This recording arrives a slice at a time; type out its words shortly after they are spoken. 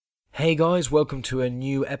Hey guys, welcome to a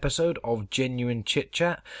new episode of Genuine Chit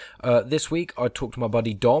Chat. This week I talked to my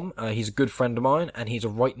buddy Dom. He's a good friend of mine and he's a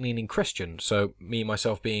right-leaning Christian. So me,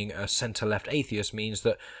 myself being a centre-left atheist means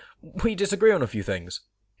that we disagree on a few things.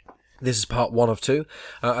 This is part 1 of 2.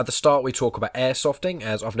 At the start we talk about airsofting,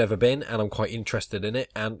 as I've never been and I'm quite interested in it.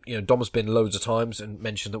 And Dom's been loads of times and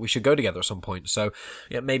mentioned that we should go together at some point. So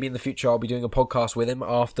maybe in the future I'll be doing a podcast with him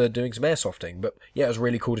after doing some airsofting. But yeah, it was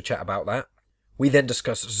really cool to chat about that. We then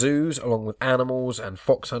discuss zoos along with animals and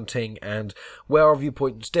fox hunting and where our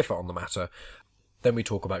viewpoints differ on the matter. Then we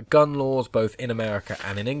talk about gun laws both in America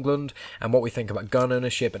and in England and what we think about gun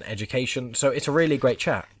ownership and education. So it's a really great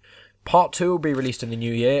chat. Part 2 will be released in the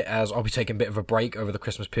new year, as I'll be taking a bit of a break over the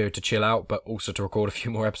Christmas period to chill out, but also to record a few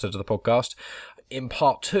more episodes of the podcast. In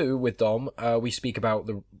Part 2 with Dom, we speak about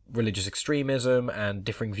the religious extremism and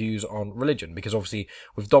differing views on religion, because obviously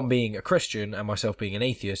with Dom being a Christian and myself being an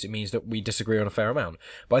atheist, it means that we disagree on a fair amount.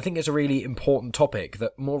 But I think it's a really important topic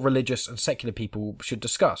that more religious and secular people should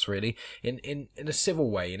discuss, really, in a civil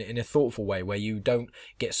way, in a thoughtful way, where you don't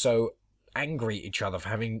get so angry at each other for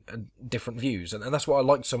having different views. And that's what I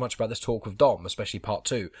liked so much about this talk with Dom, especially part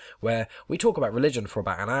 2, where we talk about religion for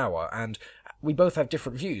about an hour and we both have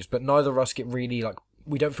different views, but neither of us get really,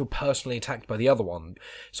 we don't feel personally attacked by the other one.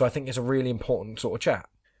 So I think it's a really important sort of chat.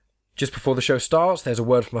 Just before the show starts, there's a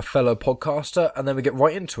word from a fellow podcaster, and then we get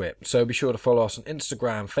right into it. So be sure to follow us on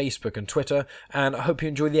Instagram, Facebook and Twitter, and I hope you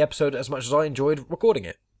enjoyed the episode as much as I enjoyed recording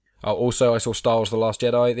it. Oh, also, I saw Star Wars The Last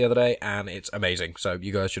Jedi the other day, and it's amazing. So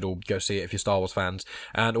you guys should all go see it if you're Star Wars fans.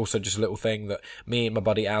 And also just a little thing that me and my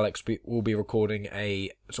buddy Alex will be recording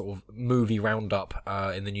a sort of movie roundup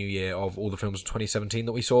in the new year of all the films of 2017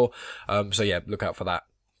 that we saw. So yeah, look out for that.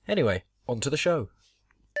 Anyway, on to the show.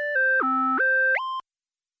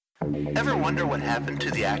 Ever wonder what happened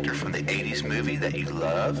to the actor from the 80s movie that you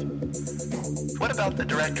love? What about the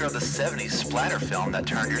director of the 70s splatter film that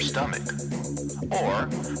turned your stomach? Or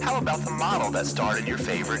how about the model that starred in your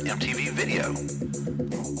favorite MTV video?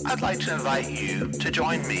 I'd like to invite you to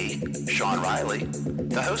join me, Sean Riley,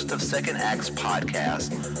 the host of Second Acts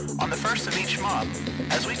podcast, on the first of each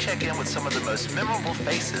month as we check in with some of the most memorable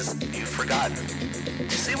faces you've forgotten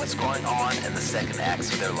to see what's going on in the second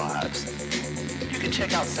acts of their lives. You can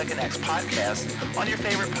check out Second Acts podcast on your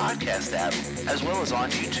favorite podcast app as well as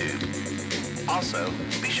on YouTube. Also,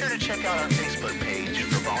 be sure to check out our Facebook page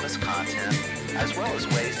for bonus content as well as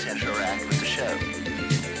ways to interact with the show.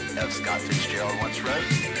 As Scott Fitzgerald once wrote,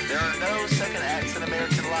 there are no second acts in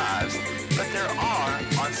American lives, but there are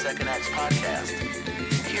on Second Acts podcast.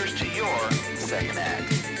 Here's to your second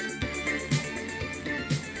act.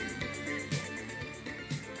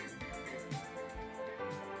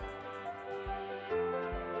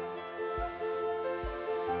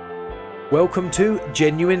 Welcome to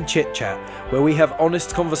Genuine Chit Chat, where we have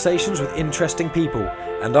honest conversations with interesting people.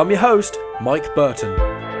 And I'm your host, Mike Burton.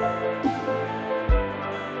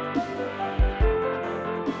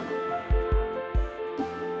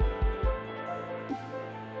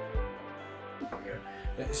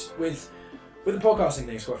 With the podcasting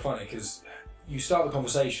thing, it's quite funny because you start the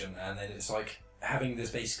conversation and then it's like having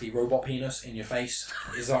this basically robot penis in your face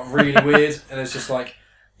is like really weird, and it's just like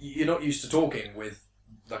you're not used to talking with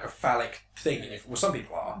like a phallic thing. Well, some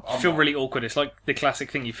people are. You feel really awkward. It's like the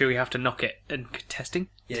classic thing. You feel you have to knock it and testing.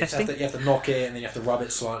 Yeah, testing. You have to knock it, and then you have to rub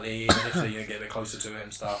it slightly, and then you have to get a bit closer to it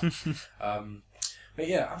and stuff. But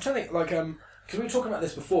yeah, I'm trying to think, because we were talking about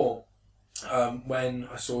this before, when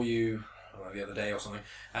I saw you the other day or something,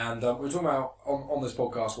 and we were talking about on this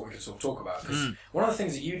podcast what we could sort of talk about. Because one of the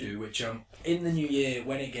things that you do, which in the new year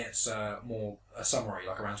when it gets more summery,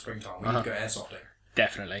 like around springtime, we need to go airsofting.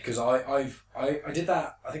 Definitely. Because I did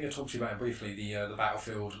that. I think I talked to you about it briefly. The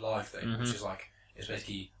Battlefield Live thing, which is like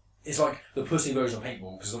it's like the pussy version of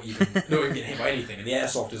paintball because you can not even get hit by anything, and the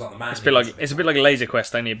airsoft is like the man. It's a bit like Laser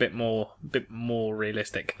Quest, only a bit more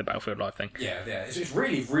realistic. The Battlefield Live thing. Yeah. It's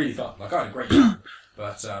really really fun. Like I had a great time,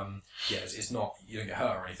 but it's not, you don't get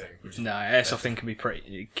hurt or anything. No, airsofting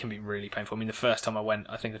can be really painful. I mean, the first time I went,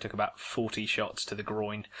 I think I took about 40 shots to the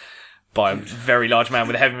groin by a very large man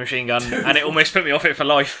with a heavy machine gun, and it almost put me off it for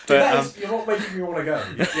life. But you're not making me want to go.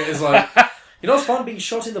 It's like, it's fun being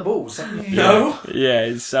shot in the balls. No. Yeah,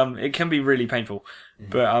 it's it can be really painful,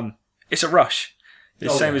 but it's a ruch.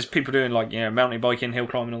 It's the same as people doing mountain biking, hill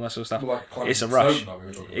climbing, all that sort of stuff. It's a rush.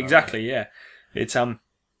 Exactly. Yeah. It's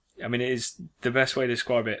I mean, it is the best way to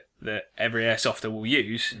describe it that every airsofter will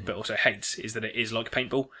use, but also hates, is that it is like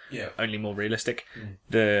paintball. Yeah. Only more realistic.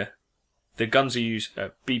 the guns you use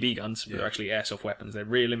are BB guns, but they're actually airsoft weapons. They're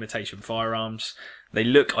real imitation firearms. They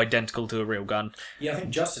look identical to a real gun. Yeah, I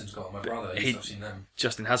think Justin's got them, my brother. I've seen them.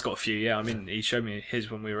 Justin has got a few, yeah. I mean, he showed me his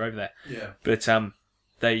when we were over there. Yeah. But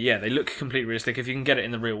they look completely realistic. If you can get it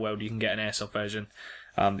in the real world, you can get an airsoft version.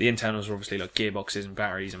 The internals are obviously like gearboxes and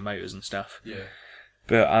batteries and motors and stuff. Yeah.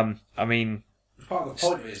 But, I mean... Part of the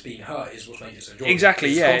point of it is being hurt is what makes it so enjoyable. Exactly,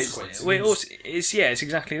 yeah. It's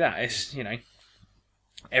exactly that. It's,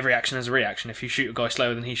 every action has a reaction. If you shoot a guy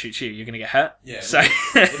slower than he shoots you, you're going to get hurt. Yeah, so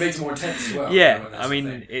it makes it more intense as well. Yeah, I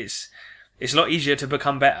mean, it's a lot easier to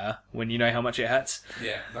become better when you know how much it hurts.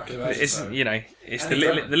 Yeah, I can imagine. It's it's the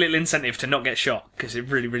little incentive to not get shot because it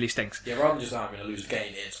really, really stinks. Yeah, rather than just I'm going to lose the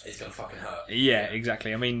game, it's going to fucking hurt. Yeah,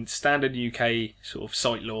 exactly. I mean, standard UK sort of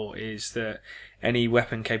sight law is that any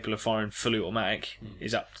weapon capable of firing fully automatic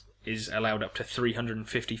is allowed up to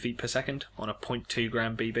 350 feet per second on a 0.2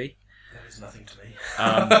 gram BB. That is nothing to me.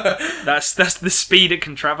 That's the speed it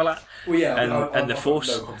can travel at. Well, yeah, and the force.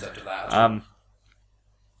 No concept of that.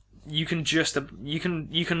 You can just you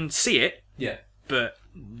can see it. Yeah. But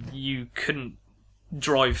you couldn't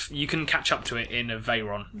drive. You can catch up to it in a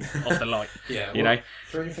Veyron off the light. Yeah. You know.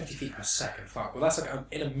 350 feet per second. Fuck. Well, that's like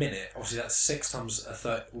in a minute. Obviously, that's 6 times a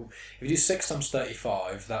 30. If you do 6 times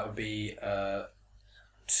 35, that would be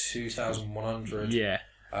 2,100. Yeah.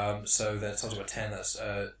 So then times by 10, that's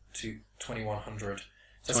 2,100.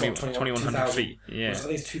 2,100 feet. Yeah. I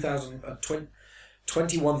think it's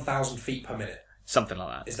 21,000 feet per minute. Something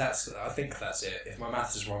like that. I think that's it. If my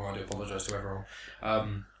maths is wrong, I do apologise to everyone. But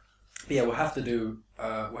yeah, we'll have to do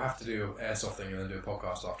airsoft thing and then do a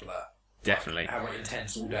podcast after that. Definitely. Have it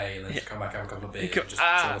intense all day and then just come back, have a couple of beers. It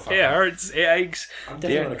hurts. It aches. I'm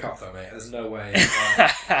definitely going to cup though, mate. There's no way.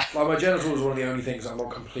 Like my genitals are one of the only things I'm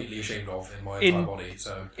not completely ashamed of in my entire body.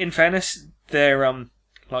 So in fairness, they're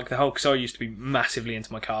like the whole, because I used to be massively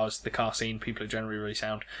into my cars, the car scene, people are generally really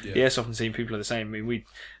sound. Yeah. The airsoft scene, people are the same. I mean,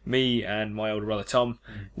 me and my older brother Tom,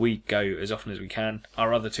 we go as often as we can.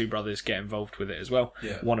 Our other 2 brothers get involved with it as well,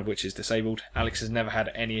 one of which is disabled. Alex has never had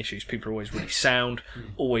any issues. People are always really sound,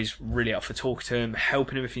 always really up for talking to him,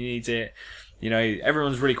 helping him if he needs it.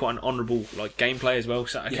 Everyone's really quite an honourable gameplay as well.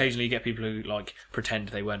 So occasionally you get people who pretend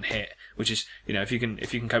they weren't hit, which is if you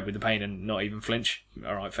can cope with the pain and not even flinch,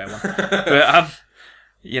 all right, fair one.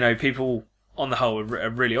 But people on the whole are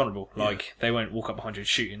really honourable. They won't walk up behind you and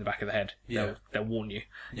shoot you in the back of the head. Yeah. They'll warn you.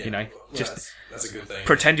 Yeah. That's a good thing.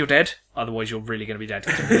 Pretend you're dead, otherwise you're really going to be dead.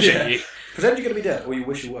 Shoot you. Pretend you're going to be dead, or you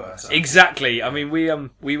wish you were. So. Exactly. I mean,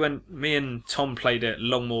 we went. Me and Tom played at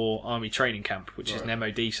Longmoor Army Training Camp, which is an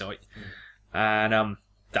MOD site, and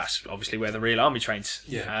that's obviously where the real army trains.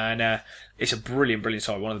 Yeah. And it's a brilliant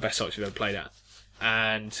site. One of the best sites we've ever played at.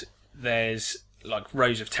 And there's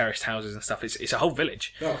rows of terraced houses and stuff. It's a whole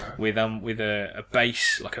village with a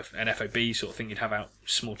base, an FOB sort of thing you'd have out,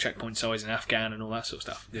 small checkpoint size in Afghan and all that sort of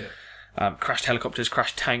stuff. Yeah. Crashed helicopters,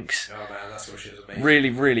 crashed tanks. Oh man, that's what shit is amazing. Really,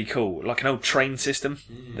 really cool. Like an old train system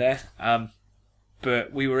there.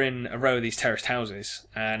 But we were in a row of these terraced houses,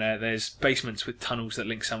 and there's basements with tunnels that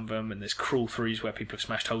link some of them, and there's crawl-throughs where people have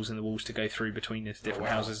smashed holes in the walls to go through between the different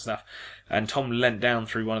houses and stuff. And Tom leant down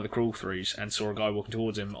through one of the crawl-throughs and saw a guy walking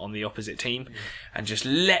towards him on the opposite team, and just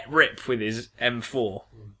let rip with his M4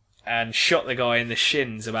 and shot the guy in the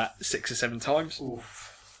shins about 6 or 7 times.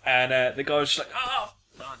 Oof. And the guy was just like, oh,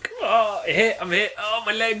 fuck, oh, I'm hit, oh,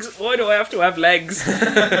 my legs, why do I have to have legs?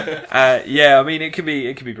 Yeah, I mean, it can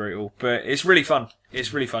be brutal, but it's really fun.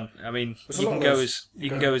 It's really fun. I mean, you can go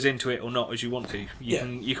as into it or not as you want to.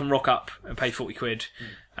 You can rock up and pay 40 quid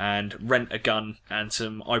and rent a gun and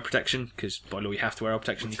some eye protection, because by law you have to wear eye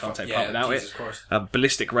protection, you can't take part without it.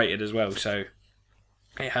 Ballistic rated as well, so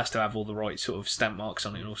it has to have all the right sort of stamp marks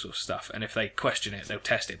on it and all sorts of stuff. And if they question it, they'll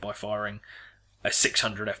test it by firing a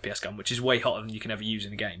 600 FPS gun, which is way hotter than you can ever use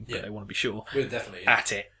in a game, but they want to be sure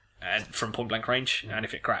at it and from point blank range. And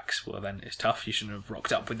if it cracks, well then it's tough. You shouldn't have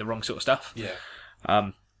rocked up with the wrong sort of stuff.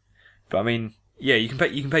 But I mean, you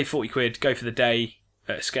can pay 40 quid, go for the day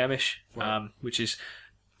at a skirmish, which is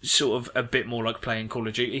sort of a bit more like playing Call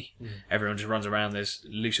of Duty. Everyone just runs around. There's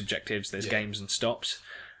loose objectives, there's games and stops,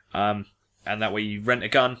 and that way you rent a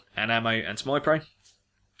gun and ammo and some iPro.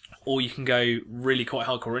 Or you can go really quite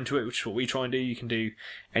hardcore into it, which is what we try and do. You can do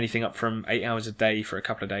anything up from 8 hours a day for a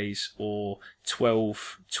couple of days, or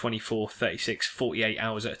 12, 24, 36, 48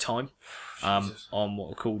 hours at a time, on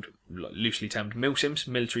what are called loosely termed milsims,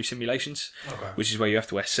 military simulations, which is where you have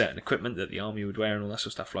to wear certain equipment that the army would wear and all that sort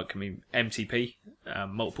of stuff, like MTP,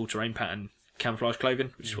 multiple terrain pattern camouflage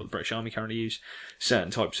clothing, which is what the British Army currently use,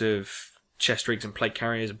 certain types of chest rigs and plate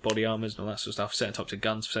carriers and body armours and all that sort of stuff, certain types of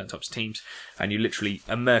guns for certain types of teams, and you literally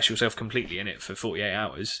immerse yourself completely in it for 48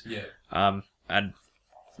 hours. Yeah. And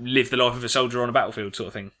live the life of a soldier on a battlefield, sort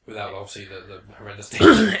of thing. Without obviously the horrendous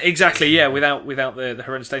dangers. Exactly, yeah. Without the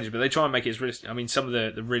horrendous dangers, but they try and make it as realistic. I mean, some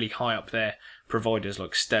of the really high up there providers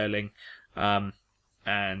like Sterling, and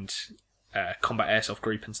Combat Airsoft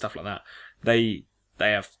Group and stuff like that. They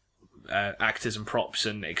have actors and props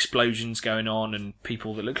and explosions going on and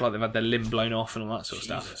people that look like they've had their limb blown off and all that sort of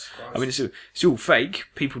stuff. Christ. I mean, it's all fake.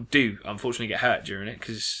 People do unfortunately get hurt during it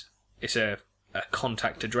because it's a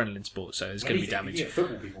contact adrenaline sport, so there's going to be damage. Yeah,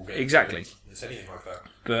 football people get exactly. It's anything like that.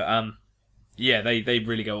 But yeah, they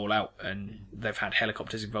really go all out, and they've had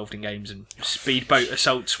helicopters involved in games and speedboat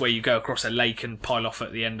assaults where you go across a lake and pile off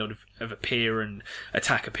at the end of a pier and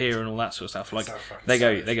attack a pier and all that sort of stuff. Like they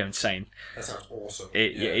go insane. That sounds awesome.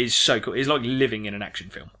 It is so cool. It's like living in an action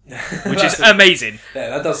film, which is amazing. Yeah,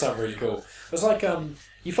 that does sound really cool. It's like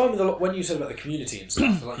you find with a lot when you said about the community and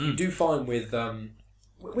stuff. Like you do find with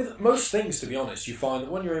most things, to be honest, you find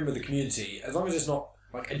that when you're in with the community, as long as it's not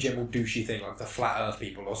like a general douchey thing like the flat earth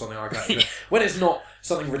people or something like that, you know, when it's not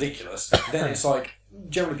something ridiculous, then it's like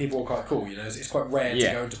generally people are quite cool, you know. It's quite rare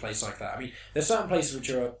to go into a place like that. I mean, there's certain places which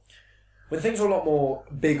are when things are a lot more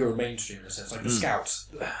bigger and mainstream in a sense, like the Scouts.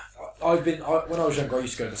 When I was younger, I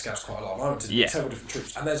used to go to the Scouts quite a lot, and I went to several different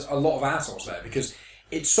troops, and there's a lot of assholes there because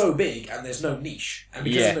it's so big and there's no niche, and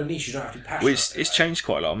because there's no niche, you don't have to be passionate. Well, it's changed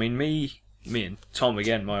quite a lot. I mean, me and Tom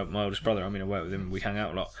again, my oldest brother. I mean, I work with him. We hang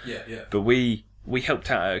out a lot. Yeah. But we helped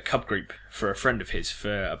out a cub group for a friend of his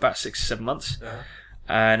for about 6 or 7 months,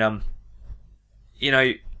 and you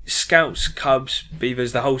know, Scouts, Cubs,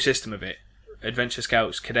 Beavers, the whole system of it, Adventure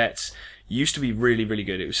Scouts, Cadets, used to be really, really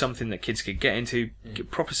good. It was something that kids could get into,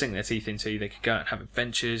 proper sink their teeth into. They could go out and have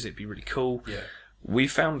adventures. It'd be really cool. Yeah. We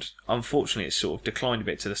found, unfortunately, it's sort of declined a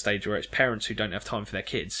bit to the stage where it's parents who don't have time for their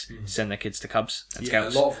kids send their kids to Cubs and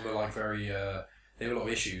Scouts. A lot of them are like very. They have a lot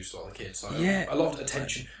of issues, a lot of the kids. Like, a lot of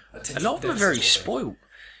attention. A lot of them are very spoiled.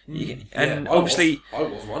 And I obviously, I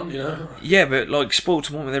was one, you know. Yeah, but like spoiled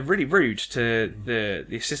to one where they're really rude to the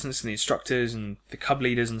assistants and the instructors and the cub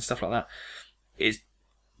leaders and stuff like that.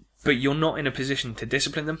 But you're not in a position to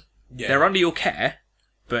discipline them. Yeah. They're under your care.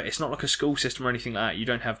 But it's not like a school system or anything like that. You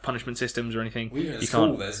don't have punishment systems or anything. You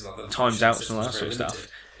can't times outs and all that sort of stuff.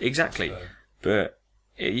 Exactly. So. But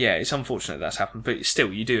it's unfortunate that's happened. But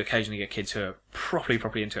still, you do occasionally get kids who are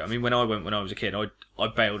properly into it. I mean, when I was a kid, I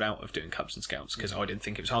bailed out of doing Cubs and Scouts because I didn't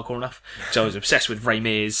think it was hardcore enough. So I was obsessed with Ray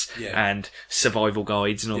Mears and survival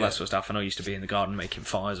guides and all that sort of stuff. And I used to be in the garden making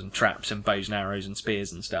fires and traps and bows and arrows and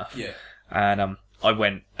spears and stuff. Yeah. And I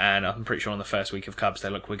went, and I'm pretty sure on the first week of Cubs,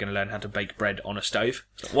 they're like, we're going to learn how to bake bread on a stove.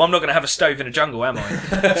 Well, I'm not going to have a stove in a jungle, am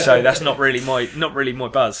I? So that's not really my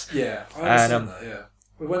buzz. Yeah, I understand that. Yeah,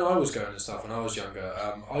 when I was going and stuff when I was younger,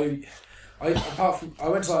 I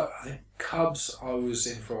went to I think Cubs I was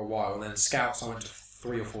in for a while, and then Scouts I went to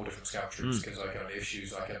 3 or 4 different scout troops because I got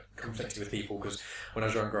issues. I kept conflicting with people because when I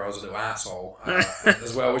was younger I was a little asshole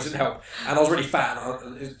as well, which didn't help. And I was really fat,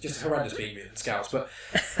 and it was just horrendous being in scouts. But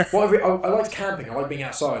I liked camping. I like being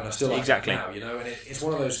outside, and I still like it now. You know, and it's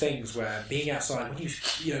one of those things where being outside, when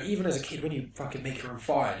you know, even as a kid, when you fucking make your own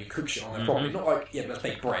fire and you cook shit on there properly, not like let's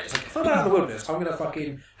make bread. It's like if I'm out in the wilderness, I'm gonna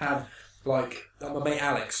fucking have. Like my mate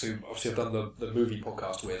Alex, who obviously I've done the movie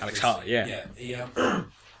podcast with. Alex Hart, yeah.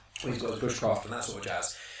 He's got his bushcraft and that sort of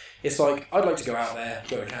jazz. It's like, I'd like to go out there,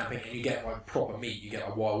 go camping, and you get like proper meat. You get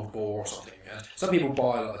a wild boar or something. And some people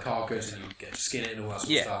buy like the carcass and you get to skin it and all that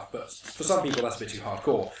sort of stuff. But for some people, that's a bit too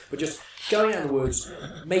hardcore. But just going out in the woods,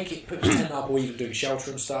 put your tent up, or even doing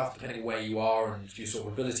shelter and stuff, depending on where you are and your sort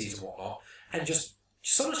of abilities and whatnot. And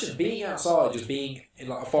sometimes just being outside, just being in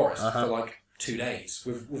like a forest for like 2 days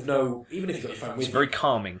with no, even if you've got your phone with you. It's very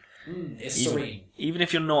calming. It's serene. Even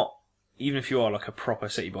if you are like a proper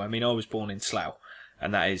city boy. I mean, I was born in Slough,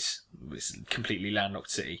 and it's a completely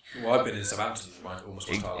landlocked city. Well, I've been in Southampton almost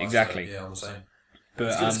my entire life. Exactly. So, yeah, I'm the same. But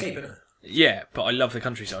it's an escape, isn't it? Yeah, but I love the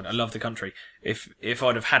countryside. I love the country. If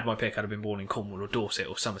I'd have had my pick, I'd have been born in Cornwall or Dorset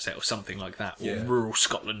or Somerset or something like that, or rural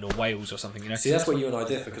Scotland or Wales or something. You know. See, that's where you and I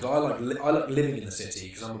differ, because I like living in the city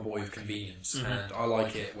because I'm a boy of convenience, and I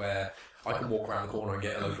like it where I can walk around the corner and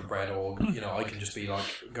get a loaf of bread, or I can just be like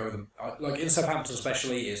like in Southampton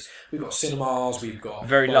especially we've got cinemas, we've got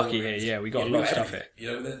very lucky here. Yeah, we got a lot of stuff here.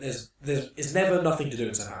 You know, there's never nothing to do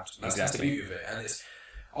in Southampton. That's the beauty of it, and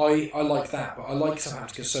I like that, but I like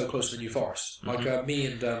Southampton because it's so close to the New Forest. Like me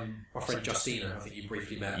and my friend Justina, I think you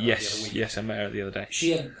briefly met the other week. Yes, I met her the other day.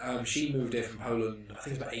 She moved here from Poland, I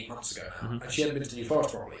think it was about 8 months ago now, and she hadn't been to the New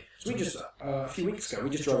Forest properly. So we just, a few weeks ago,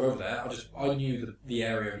 we just drove over there. I knew the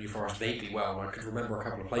area of New Forest vaguely well, and I could remember a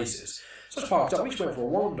couple of places. So I just parked up. We just went for a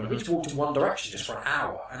wander. We just walked in one direction just for an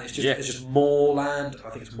hour, and it's just moorland. I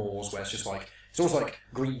think it's moors where it's just like it's almost like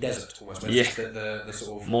green desert almost. Where it's just the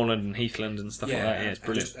sort of moorland and heathland and stuff like that. Yeah, it's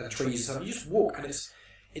brilliant. And trees and stuff. You just walk, and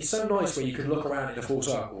it's so nice where you can look around in a full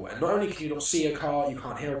circle, and not only can you not see a car, you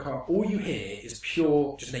can't hear a car. All you hear is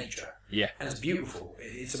pure just nature. Yeah, and it's beautiful.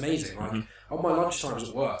 It's amazing. Like on my lunch times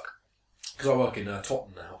at work. Because I work in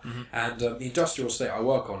Tottenham now, and the industrial estate I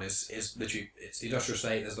work on is literally it's the industrial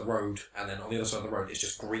estate. There's the road, and then on the other side of the road it's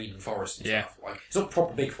just green and forest and stuff. Like it's not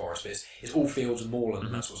proper big forest, but it's all fields and moorland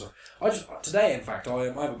and that sort of stuff. Today, in fact, I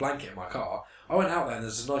have a blanket in my car. I went out there and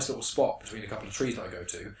there's a nice little spot between a couple of trees that I go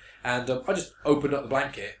to, and I just opened up the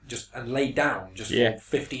blanket and laid down for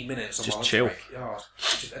 15 minutes on just my lunch chill. break.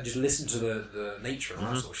 And just listen to the nature and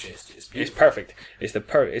that sort of shit. It's perfect.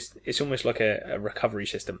 It's almost like a recovery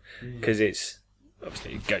system because it's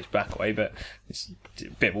obviously it goes back away, but it's a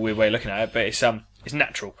bit of a weird way of looking at it. But it's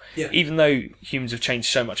natural. Yeah. Even though humans have changed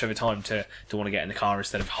so much over time to want to get in the car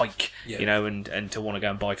instead of hike, and to want to go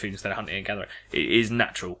and buy food instead of hunting and gathering, it is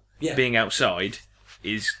natural. Yeah. Being outside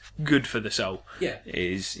is good for the soul. Yeah.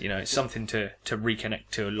 It's something to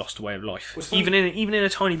reconnect to a lost way of life. Even in a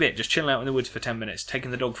tiny bit, just chilling out in the woods for 10 minutes,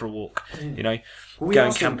 taking the dog for a walk, going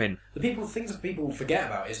camping. Things that people forget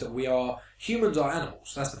about is that humans are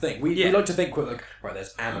animals. That's the thing. We like to think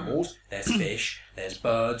there's animals, there's fish, there's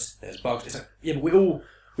birds, there's bugs. It's like, but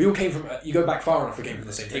we all came from. You go back far enough, we came from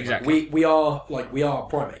the same thing. Exactly. We are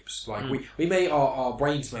primates. Our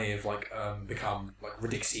brains may have become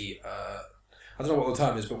ridiculously. I don't know what the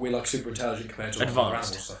term is, but we're super intelligent compared to other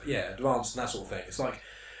animals. Stuff. Yeah, advanced and that sort of thing. It's like,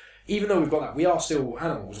 even though we've got that, we are still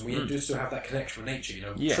animals, and we do still have that connection with nature.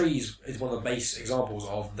 Trees is one of the base examples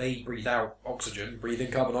of they breathe out oxygen, breathe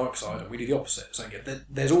in carbon dioxide, and we do the opposite. So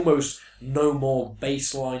there's almost no more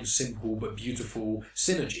baseline, simple but beautiful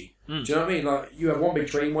synergy. Do you know what I mean? Like you have one big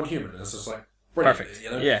tree and one human, and it's just like brilliant.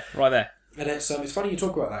 Perfect. Yeah, right there. And it's funny you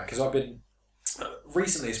talk about that because I've been.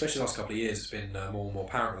 Recently, especially the last couple of years, it's been more and more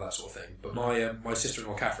apparent with that sort of thing. But my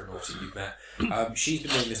sister-in-law, Catherine, obviously you've met, she's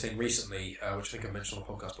been doing this thing recently, which I think I've mentioned on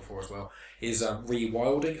the podcast before as well, is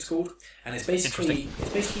rewilding, it's called. And it's basically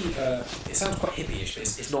it sounds quite hippie-ish, but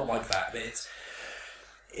it's not like that. But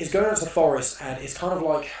it's going out to the forest, and it's kind of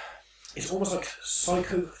like, it's almost like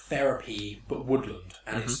psychotherapy, but woodland.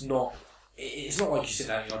 And it's not like you sit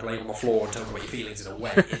down and you lay on the floor and talk about your feelings in a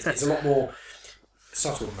way. It's a lot more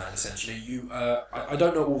subtle than that in a sense. I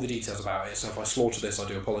don't know all the details about it, so if I slaughter this, I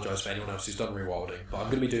do apologise for anyone else who's done rewilding. But I'm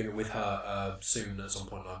going to be doing it with her soon at some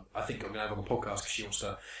point. I think I'm going to have her on the podcast because she's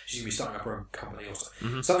going to be starting up her own company or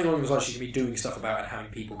something along those lines. She's going to be doing stuff about it and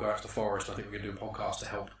having people go out to the forest. I think we're going to do a podcast to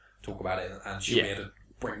help talk about it, and she'll be able to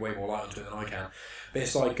bring way more light onto it than I can. But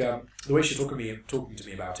it's like the way she's talking to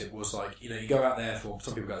me about it was like, you go out there for,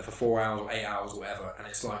 some people go there for 4 hours or 8 hours or whatever, and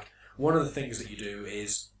it's like one of the things that you do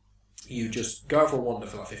is you just go out for a wander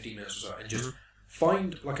for 15 minutes or so and just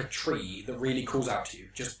find a tree that really calls out to you.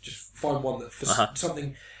 Just find one that for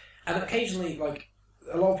something. And occasionally,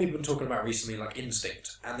 a lot of people have been talking about recently,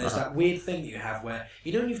 instinct. And there's that weird thing that you have where,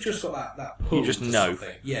 you've just got that pull. You just know.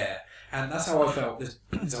 Something. Yeah. And that's how I felt. It's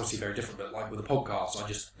obviously very different, but with the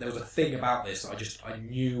podcast, there was a thing about this that I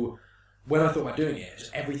knew when I thought about doing it,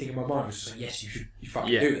 just everything in my mind was just like, yes, you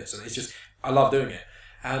fucking do this. And it's just, I love doing it.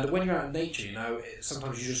 And when you're out in nature,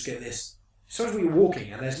 sometimes you just get this. Sometimes when you're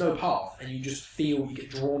walking and there's no path, and you just feel you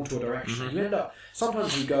get drawn to a direction, and you end up.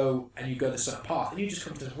 Sometimes you go this certain path, and you just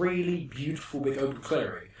come to this really beautiful big open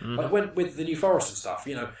clearing. Like with the New Forest and stuff,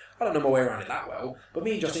 I don't know my way around it that well, but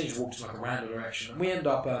me and Justine just walked in a random direction, and we end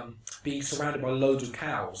up being surrounded by loads of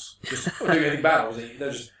cows. Just not doing anything bad.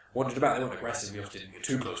 They're just wandering about. They weren't aggressive. We obviously didn't get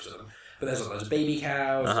too close to them, but there's loads of baby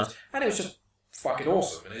cows, and it was just fucking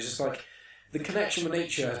awesome. And it's just like. The connection with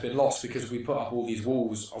nature has been lost because we put up all these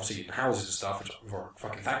walls, obviously in houses and stuff, which I'm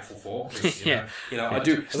fucking thankful for. I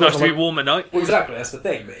do. It's nice to be warm at night. Well, exactly, that's the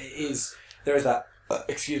thing. But there is that,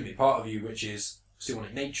 part of you which is still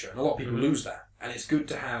wanting nature, and a lot of people lose that. And it's good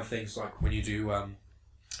to have things like when you do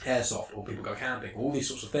airsoft, or people go camping, all these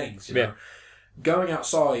sorts of things. Going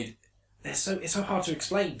outside, it's so hard to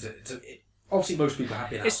explain. Obviously, most people have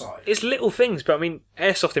been outside. It's little things, but I mean,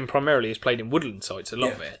 airsofting primarily is played in woodland sites, a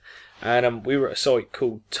lot of it. And we were at a site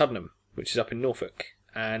called Tuddenham, which is up in Norfolk,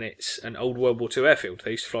 and it's an old World War II airfield. They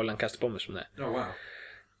used to fly Lancaster bombers from there. Oh, wow.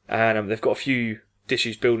 And they've got a few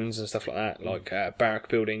disused buildings and stuff like that, like barrack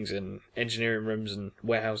buildings and engineering rooms and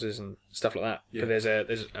warehouses and stuff like that. Yeah. But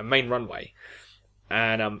there's a main runway,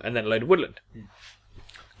 and then a load of woodland.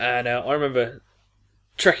 And I remember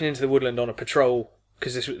trekking into the woodland on a patrol,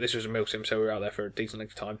 because this was a milsim, so we were out there for a decent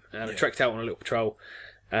length of time. And I trekked out on a little patrol,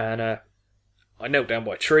 and I knelt down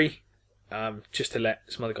by a tree. just to let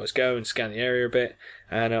some other guys go and scan the area a bit.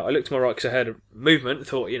 And I looked to my right because I heard a movement and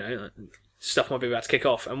thought, stuff might be about to kick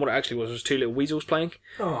off. And what it actually was two little weasels playing.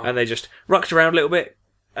 Oh. And they just rucked around a little bit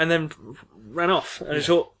and then ran off. And I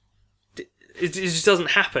thought, it just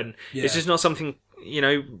doesn't happen. Yeah. It's just not something,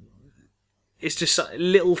 it's just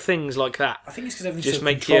little things like that. I think it's because everything's just so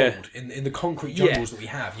controlled. In the concrete jungles that we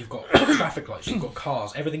have, you've got traffic lights, you've got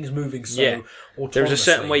cars, everything's moving so autonomously. There's a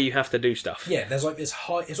certain way you have to do stuff. Yeah, there's like this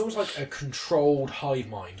it's almost like a controlled hive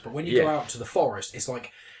mind. But when you go out to the forest, it's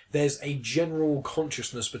like there's a general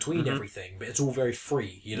consciousness between everything, but it's all very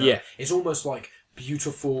free. Yeah. It's almost like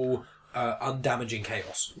beautiful, undamaging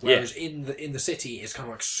chaos. Whereas in the city, it's kind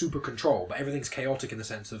of like super controlled, but everything's chaotic in the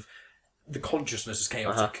sense of the consciousness is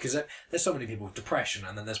chaotic because there's so many people with depression,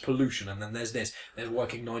 and then there's pollution, and then there's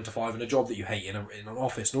working 9 to 5 in a job that you hate in an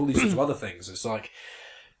office, and all these sorts of other things. It's like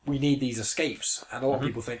we need these escapes, and a lot of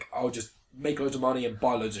people think I'll just make loads of money and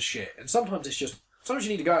buy loads of shit, and sometimes you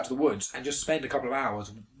need to go out to the woods and just spend a couple of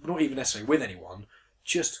hours, not even necessarily with anyone,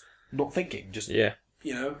 just not thinking,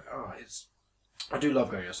 I do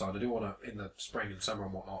love going outside. I do want to in the spring and summer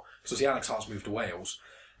and whatnot, because see Alex Hart's moved to Wales,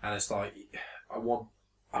 and it's like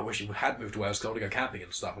I wish he had moved to Wales because I want to go camping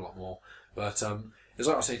and stuff a lot more. But it's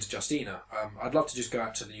like I was saying to Justina, I'd love to just go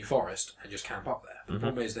out to the New Forest and just camp up there. But the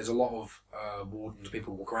problem is there's a lot of wardens,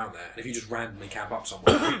 people who walk around there, and if you just randomly camp up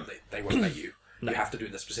somewhere, they won't let you. No. You have to do it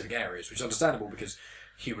in the specific areas, which is understandable because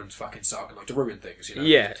humans fucking suck and like to ruin things.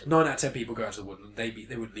 Yeah. 9 out of 10 people go out to the wood and they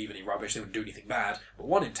wouldn't leave any rubbish, they wouldn't do anything bad. But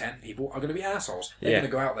 1 in 10 people are going to be assholes. They're going to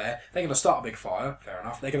go out there, they're going to start a big fire, fair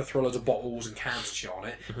enough. They're going to throw loads of bottles and cans and shit on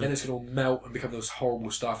it. Then it's going to all melt and become this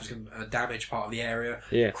horrible stuff. It's going to damage part of the area.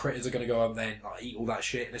 Yeah. Critters are going to go up there and eat all that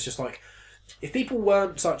shit. And it's just like, if people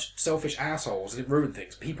weren't such selfish assholes and didn't ruin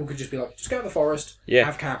things, people could just be like, just go to the forest,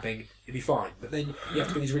 have camping, it'd be fine. But then you have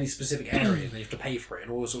to go to these really specific areas and you have to pay for it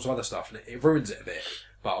and all this sorts of other stuff, and it ruins it a bit.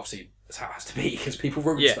 But obviously, that's how it has to be, because people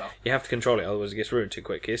ruin stuff. You have to control it, otherwise it gets ruined too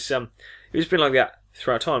quick. It's been like that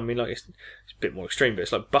throughout time. I mean, like it's a bit more extreme, but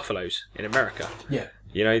it's like buffaloes in America. Yeah.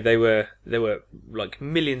 There were like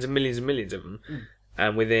millions and millions and millions of them,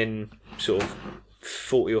 and within sort of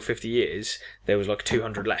 40 or 50 years, there was like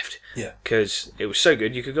 200 left. Yeah. Because it was so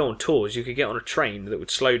good, you could go on tours, you could get on a train that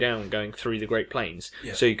would slow down going through the Great Plains,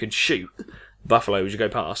 so you could shoot buffalo as you go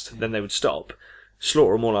past, then they would stop,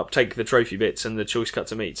 slaughter them all up, take the trophy bits and the choice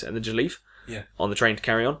cuts of meat, and then just leave on the train to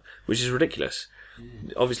carry on, which is ridiculous.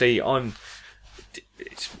 Obviously, a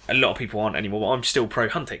lot of people aren't anymore, but I'm still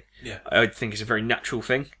pro-hunting. Yeah. I think it's a very natural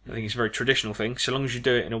thing. I think it's a very traditional thing. So long as you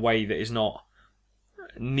do it in a way that is not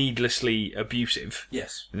needlessly abusive,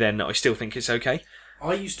 then I still think it's okay.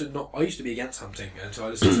 I used to be against hunting until I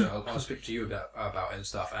listened to I'll speak to you about it and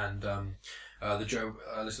stuff, and I listened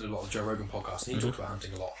to a lot of the Joe Rogan podcast, and he talks about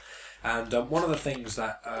hunting a lot. And one of the things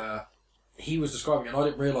that he was describing, and I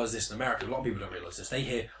didn't realise this in America, a lot of people don't realise this, they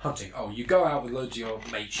hear hunting, you go out with loads of your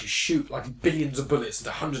mates, you shoot like billions of bullets into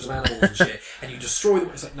hundreds of animals and shit, and you destroy them.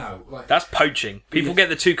 It's like, no. That's poaching. People get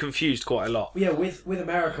the two confused quite a lot. Yeah, with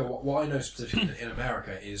America, what I know specifically in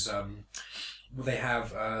America is they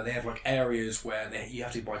have like areas where you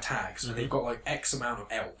have to buy tags, and they've got like X amount of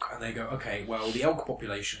elk, and they go, okay, well, the elk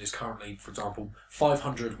population is currently, for example,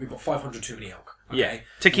 500, we've got 500 too many elk. Okay? Yeah,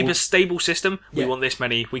 to keep a stable system, we want this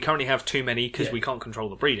many. We currently have too many because we can't control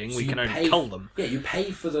the breeding. So we can only cull them. Yeah, you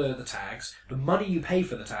pay for the tags. The money you pay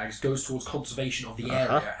for the tags goes towards conservation of the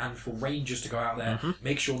area and for rangers to go out there,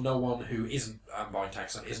 make sure no one who isn't buying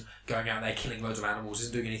tags and isn't going out there killing loads of animals,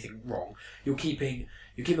 isn't doing anything wrong. You're keeping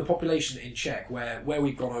the population in check where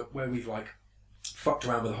we've like fucked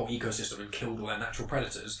around with the whole ecosystem and killed all their natural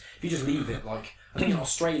predators. If you just leave it, like I think in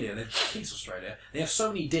Australia, they have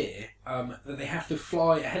so many deer that they have to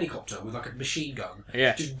fly a helicopter with like a machine gun,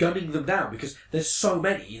 just gunning them down because there's so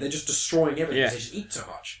many. They're just destroying everything. They just eat so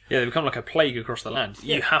much. Yeah, they become like a plague across the land.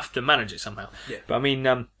 You have to manage it somehow. Yeah. But I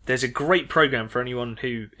mean, there's a great program for anyone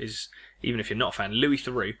who is, even if you're not a fan, Louis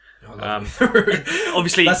Theroux.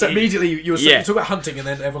 Obviously, that's immediately you talk about hunting, and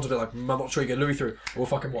then everyone's a bit like, I'm not sure you get Louis Theroux. We'll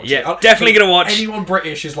fucking watch it. Yeah, definitely gonna watch. Anyone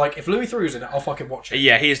British is like, if Louis Theroux's in it, I'll fucking watch it.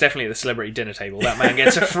 Yeah, he is definitely at the celebrity dinner table. That man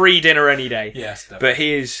gets a free dinner any day. Yes, definitely. But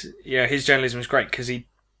he is, his journalism is great because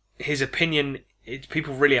his opinion.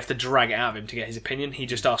 People really have to drag it out of him to get his opinion. He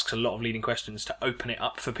just asks a lot of leading questions to open it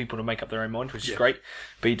up for people to make up their own mind, which is great.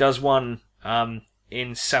 But he does one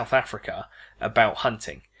in South Africa about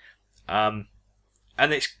hunting. And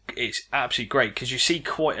it's absolutely great because you see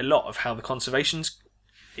quite a lot of how the conservation's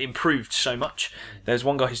improved so much. There's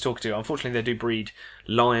one guy he's talking to. Unfortunately, they do breed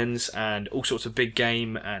lions and all sorts of big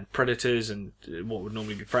game and predators and what would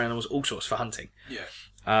normally be prey animals, all sorts for hunting.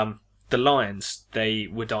 Yeah. The lions, they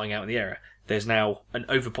were dying out in the area. there's now an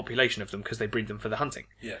overpopulation of them because they breed them for the hunting.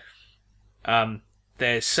 Yeah.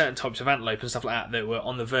 There's certain types of antelope and stuff like that were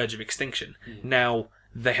on the verge of extinction. Now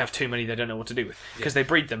they have too many they don't know what to do with because they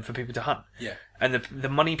breed them for people to hunt. Yeah. And the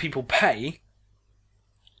money people pay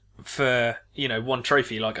for, one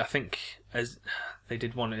trophy, like I think as they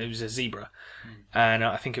did one, it was a zebra, and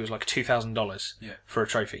I think it was like $2,000 for a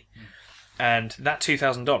trophy. And that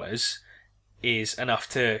 $2,000 is enough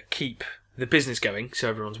to keep the business going, so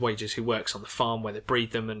everyone's wages who works on the farm where they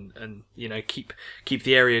breed them and keep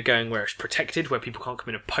the area going where it's protected, where people can't come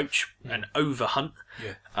in and poach and overhunt.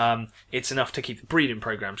 It's enough to keep the breeding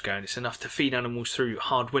programs going. It's enough to feed animals through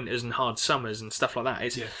hard winters and hard summers and stuff like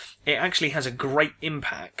that. It actually has a great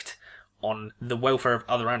impact on the welfare of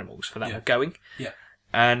other animals for that going.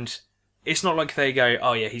 And it's not like they go,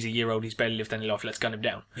 oh yeah, he's a year old, he's barely lived any life, let's gun him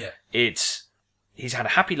down. He's had a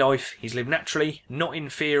happy life, he's lived naturally, not in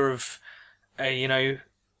fear of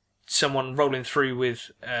someone rolling through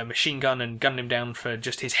with a machine gun and gunning him down for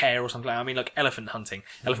just his hair or something like that. I mean, like elephant hunting,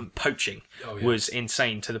 elephant poaching was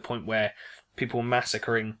insane to the point where people were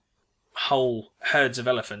massacring whole herds of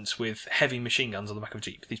elephants with heavy machine guns on the back of a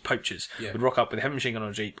jeep. These poachers would rock up with a heavy machine gun on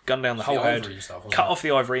a jeep, gun down the whole herd, cut off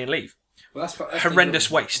the ivory and leave. Well, that's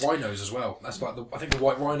horrendous waste. Rhinos as well. That's like I think the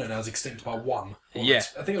white rhino now is extinct by one. I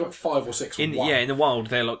think it's like 5 or 6. In the wild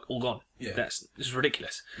they're like all gone. This is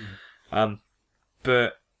ridiculous.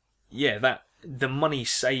 But that the money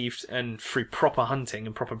saved and through proper hunting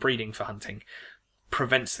and proper breeding for hunting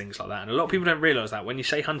prevents things like that. And a lot of people don't realise that when you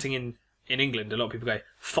say hunting in England, a lot of people go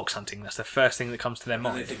fox hunting. That's the first thing that comes to their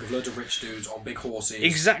mind. And they think of loads of rich dudes on big horses.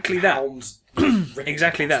 Exactly that.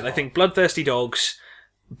 Exactly that. They think bloodthirsty dogs,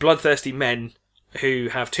 bloodthirsty men who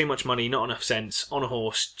have too much money, not enough sense, on a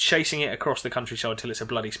horse, chasing it across the countryside till it's a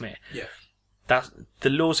bloody smear. The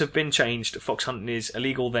laws have been changed. Fox hunting is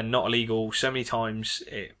illegal, then not illegal. So many times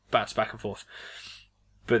it bats back and forth.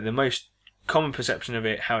 But the most common perception of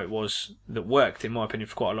it, how it was that worked, in my opinion,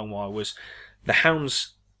 for quite a long while, was the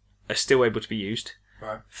hounds are still able to be used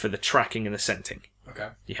for the tracking and the scenting.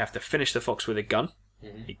 You have to finish the fox with a gun.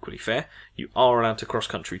 Equally fair. You are allowed to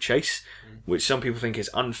cross-country chase, which some people think is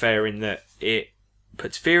unfair in that it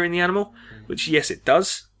puts fear in the animal, which yes, it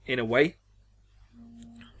does in a way.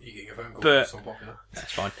 You get your phone call, but popular.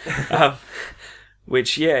 That's fine.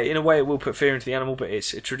 Which, in a way, it will put fear into the animal, but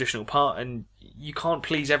it's a traditional part, and you can't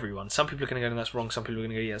please everyone. Some people are going to go, that's wrong. Some people are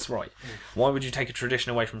going to go, yeah, that's right. Why would you take a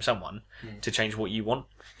tradition away from someone to change what you want?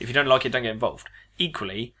 If you don't like it, don't get involved.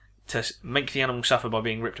 Equally, to make the animal suffer by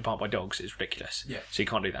being ripped apart by dogs is ridiculous. So you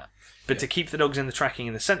can't do that. But to keep the dogs in the tracking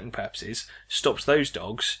and the scenting purposes stops those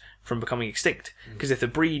dogs from becoming extinct. Because if the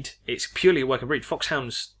breed, it's purely a working breed.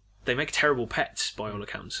 Foxhounds, they make terrible pets by all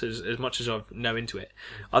accounts, as much as I know into it.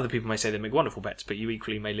 Other people may say they make wonderful pets, but you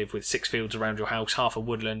equally may live with 6 fields around your house, half a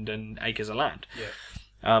woodland and acres of land.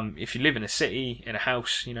 If you live in a city, in a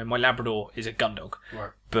house, my Labrador is a gun dog.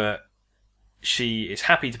 But she is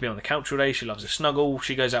happy to be on the couch all day. She loves a snuggle.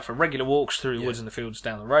 She goes out for regular walks through the woods and the fields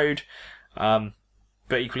down the road.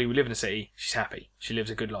 But equally, we live in a city. She's happy. She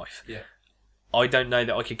lives a good life. I don't know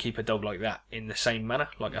that I could keep a dog like that in the same manner.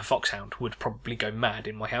 Like a foxhound would probably go mad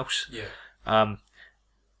in my house.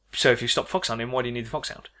 So if you stop fox hunting, why do you need the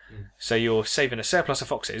foxhound? So you're saving a surplus of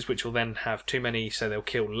foxes, which will then have too many, so they'll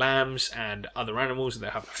kill lambs and other animals that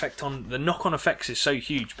they'll have an effect on. The knock-on effects is so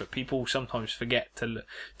huge, but people sometimes forget to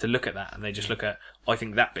look at that, and they just look at, I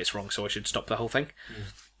think that bit's wrong, so I should stop the whole thing.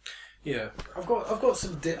 I've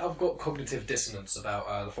got cognitive dissonance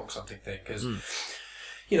about the fox hunting thing because,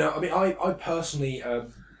 I personally,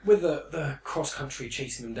 with the cross country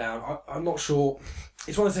chasing them down, I'm not sure.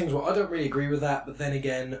 It's one of the things where I don't really agree with that. But then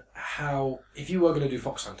again, if you were going to do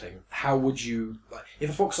fox hunting, how would you if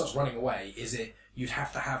a fox starts running away? Is it you'd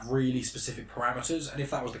have to have really specific parameters? And if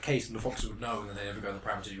that was the case, then the foxes would know, and then they never go in the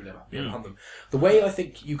parameters. You would never be able to hunt them. The way I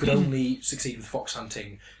think you could only succeed with fox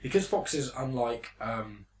hunting, because foxes, unlike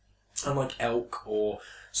elk or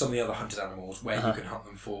some of the other hunted animals where you can hunt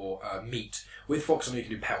them for meat. With fox hunting, you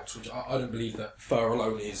can do pelts, which I don't believe that fur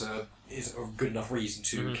alone is a good enough reason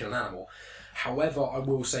to kill an animal. However, I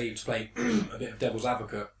will say, to play a bit of devil's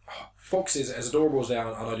advocate, foxes, as adorable as they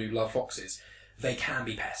are, and I do love foxes, they can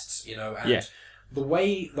be pests, and the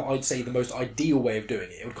way that I'd say the most ideal way of doing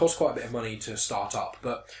it would cost quite a bit of money to start up,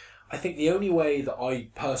 but I think the only way that I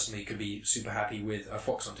personally could be super happy with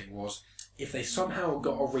fox hunting was if they somehow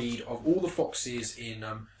got a read of all the foxes in...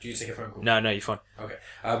 do you take a phone call? No, you're fine. Okay.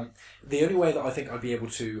 The only way that I think I'd be able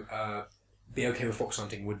to be okay with fox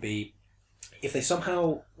hunting would be if they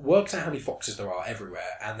somehow worked out how many foxes there are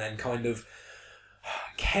everywhere and then kind of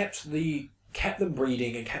kept them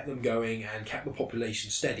breeding and kept them going and kept the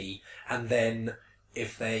population steady, and then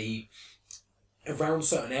if they around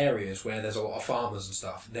certain areas where there's a lot of farmers and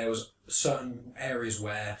stuff, there was certain areas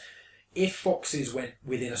where if foxes went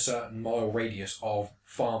within a certain mile radius of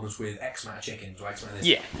farmers with X amount of chickens or X amount of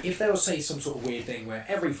this, if there was, say, some sort of weird thing where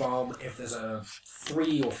every farm, if there's a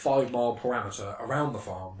 3 or 5 mile parameter around the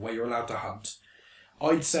farm where you're allowed to hunt,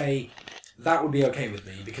 I'd say that would be okay with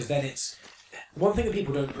me, because then it's... One thing that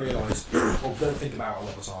people don't realise, or don't think about a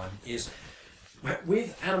lot of the time, is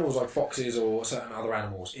with animals like foxes or certain other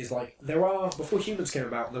animals, is like there are, before humans came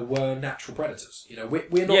about, there were natural predators. You know,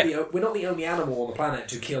 we're not the only animal on the planet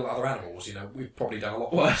to kill other animals. You know, we've probably done a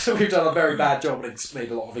lot worse. We've done a very bad job and it's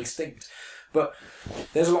made a lot of extinct. But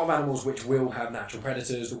there's a lot of animals which will have natural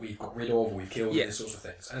predators that we've got rid of or we've killed, and these sorts of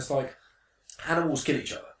things. And it's like animals kill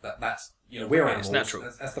each other. That's we're animals. It's natural.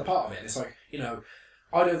 That's the part of it. And it's like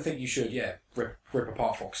I don't think you should rip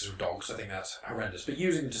apart foxes with dogs. I think that's horrendous. But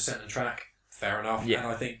using them to scent and track, fair enough. Yeah. And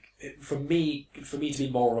I think for me to be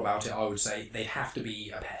moral about it, I would say they'd have to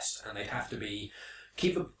be a pest, and they'd have to be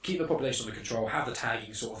keep the population under control, have the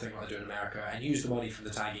tagging sort of thing like they do in America, and use the money from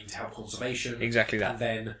the tagging to help conservation. Exactly that. And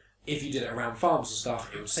then if you did it around farms and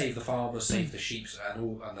stuff, it would save the farmers, save the sheep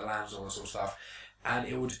and the lambs and all that sort of stuff. And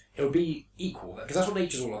it would be equal, because that's what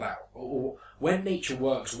nature's all about. Or when nature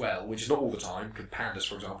works well, which is not all the time, because pandas,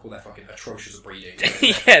 for example, they're fucking atrocious at breeding.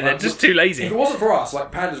 They're just too lazy. If it wasn't for us,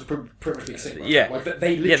 pandas would pretty much be extinct. Right?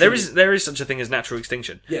 They literally... there is such a thing as natural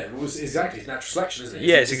extinction. Yeah, exactly. It's natural selection, isn't it?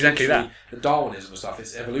 It's exactly that. The Darwinism and stuff.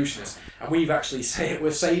 It's evolutionist, and we've actually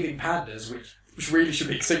we're saving pandas, which really should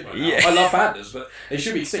be extinct right now. Yeah. I love pandas, but they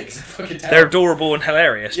should be extinct because they're fucking terrible. They're adorable and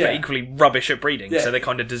hilarious, but equally rubbish at breeding, so they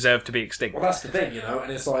kind of deserve to be extinct. Well, that's the thing,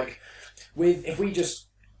 and it's like, if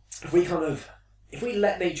we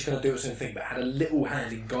let nature kind of do its own thing, but had a little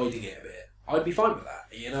hand in guiding it a bit, I'd be fine with that,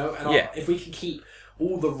 And if we can keep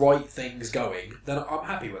all the right things going, then I'm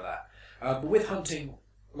happy with that. But with hunting,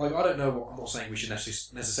 like, I don't know, I'm not saying we should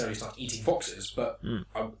necessarily start eating foxes, but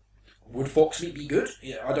would fox meat be good?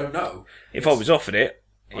 Yeah, I don't know. If I was offered it,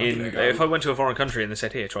 if I went to a foreign country and they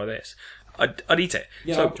said, "Here, try this," I'd eat it.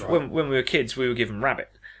 Yeah, so when we were kids, we were given rabbit.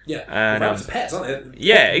 Yeah, and rabbits are pets, aren't they?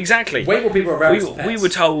 Yeah, exactly. Way more people are rabbits than pets. We were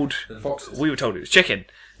told than foxes. We were told it was chicken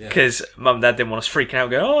because Mum and Dad didn't want us freaking out,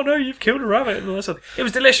 going, "Oh no, you've killed a rabbit!" and all that sort of thing. It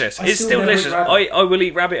was delicious. It's still delicious. I will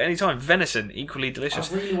eat rabbit anytime. Venison, equally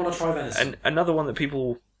delicious. I really want to try venison. And another one that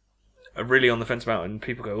people are really on the fence about, and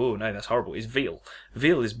people go, "Oh no, that's horrible," is veal.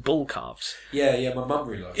 Veal is bull calves. Yeah, my mum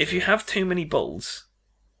really loves it. If you have too many bulls,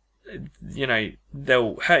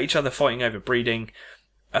 they'll hurt each other fighting over breeding.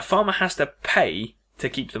 A farmer has to pay to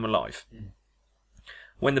keep them alive.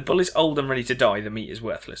 When the bull is old and ready to die, the meat is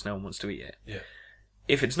worthless. No one wants to eat it. Yeah.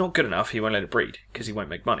 If it's not good enough, he won't let it breed because he won't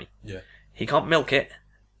make money. Yeah. He can't milk it.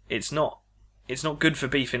 It's not good for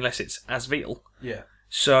beef unless it's as veal. Yeah.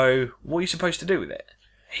 So what are you supposed to do with it?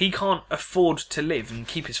 He can't afford to live and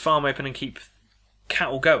keep his farm open and keep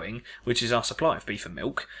cattle going, which is our supply of beef and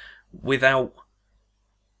milk, without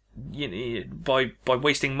by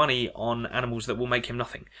wasting money on animals that will make him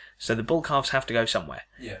nothing. So the bull calves have to go somewhere.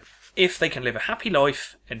 Yeah. If they can live a happy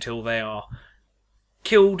life until they are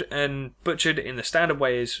killed and butchered in the standard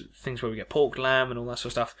way, as things where we get pork, lamb, and all that sort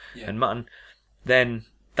of stuff, and mutton, then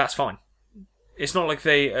that's fine. It's not like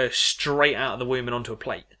they are straight out of the womb and onto a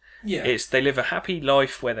plate. Yeah. It's they live a happy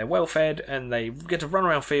life where they're well fed and they get to run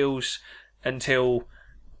around fields until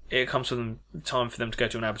it comes to them time for them to go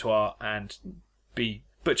to an abattoir and be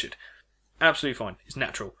butchered. Absolutely fine. It's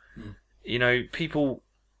natural. People,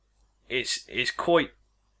 it's quite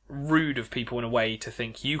rude of people in a way to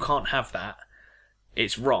think you can't have that.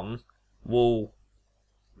 It's wrong. Well,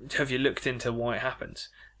 have you looked into why it happens?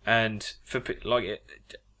 And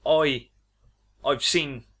I've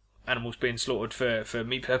seen animals being slaughtered for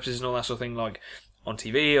meat purposes and all that sort of thing, like on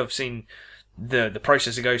TV. I've seen the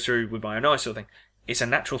process it goes through with my own eyes, sort of thing. It's a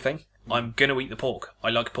natural thing. I'm going to eat the pork. I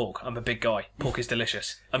like pork. I'm a big guy. Pork is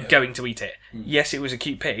delicious. I'm going to eat it. Yes, it was a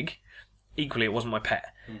cute pig. Equally, it wasn't my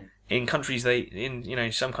pet. In countries,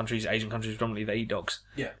 some countries, Asian countries predominantly, they eat dogs.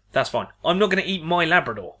 Yeah. That's fine. I'm not going to eat my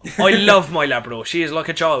Labrador. I love my Labrador. She is like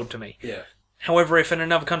a child to me. Yeah. However, if in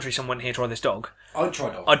another country someone here try this dog, I'd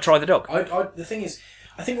try dog. I'd try the dog. The thing is,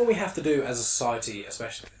 I think what we have to do as a society,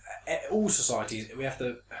 especially all societies, we have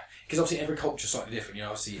to, because obviously every culture is slightly different.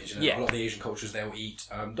 Obviously, a lot of the Asian cultures, they'll eat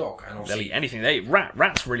dog, and obviously they'll eat anything. They eat rat.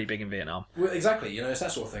 Rat's really big in Vietnam. Well, exactly. It's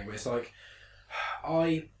that sort of thing. But it's like,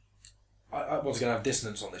 I was going to have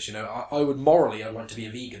dissonance on this. I would morally, I'd like to be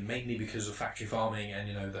a vegan, mainly because of factory farming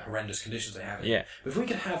and the horrendous conditions they have. Yeah. But if we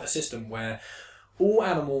could have a system where all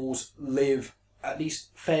animals live at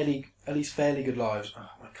least fairly good lives. Oh,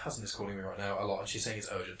 my cousin is calling me right now a lot, and she's saying it's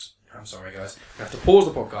urgent. I'm sorry, guys. We have to pause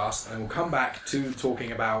the podcast, and we'll come back to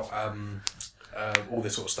talking about all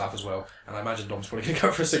this sort of stuff as well. And I imagine Dom's probably going to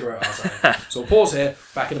go for a cigarette outside. So we'll pause here.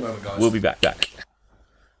 Back in a moment, guys. We'll be back.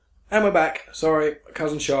 And we're back. Sorry,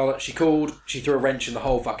 cousin Charlotte. She called. She threw a wrench in the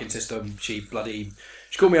whole fucking system. She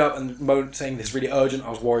called me up and moaned, saying this is really urgent. I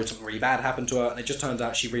was worried something really bad happened to her. And it just turns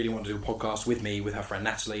out she really wanted to do a podcast with me, with her friend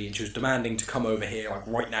Natalie. And she was demanding to come over here, like,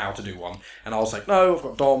 right now to do one. And I was like, no, I've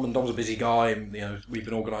got Dom. And Dom's a busy guy. And, we've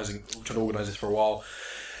been trying to organise this for a while.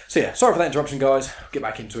 So yeah, sorry for that interruption, guys. Get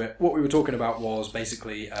back into it. What we were talking about was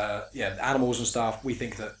basically, animals and stuff. We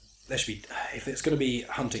think that there should be, if it's going to be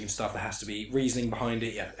hunting and stuff, there has to be reasoning behind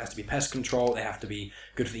it. Yeah, it has to be pest control. They have to be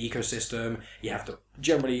good for the ecosystem. You have to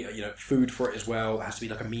generally, food for it as well. It has to be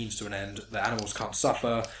like a means to an end. The animals can't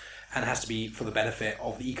suffer, and it has to be for the benefit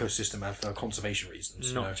of the ecosystem and for conservation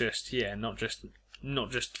reasons. Not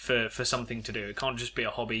just for something to do. It can't just be a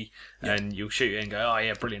hobby and you'll shoot it and go, oh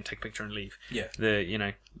yeah, brilliant, take a picture and leave. Yeah.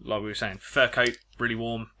 Like we were saying, fur coat, really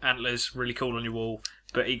warm, antlers, really cool on your wall,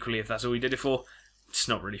 but equally if that's all you did it for, it's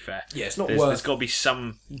not really fair. Yeah, it's not worth. There's got to be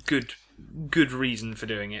some good reason for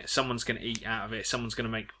doing it. Someone's going to eat out of it. Someone's going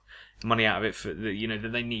to make money out of it for that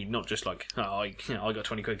they need. Not just like, I got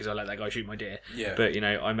 20 quid because I let that guy shoot my deer. Yeah. But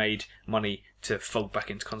I made money to fold back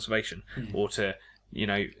into conservation or to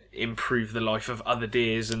improve the life of other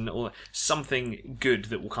deers and all something good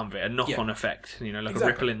that will come of it. A knock-on effect. Like a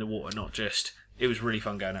ripple in the water, not just. It was really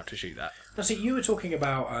fun going out to shoot that. Now, see, you were talking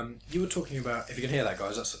about. If you can hear that,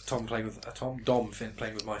 guys, that's Dom playing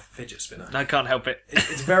with my fidget spinner. I can't help it.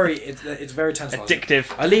 It's very tantalising.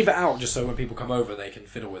 Addictive. I leave it out just so when people come over, they can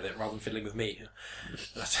fiddle with it rather than fiddling with me.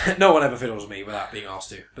 No one ever fiddles with me without being asked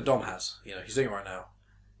to, but Dom has. He's doing it right now.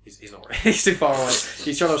 He's not. He's too far away.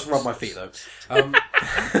 He's trying to rub my feet though.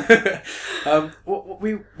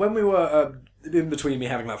 When we were. In between me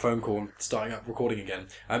having that phone call and starting up recording again,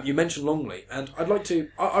 you mentioned Longley, and I'd like to.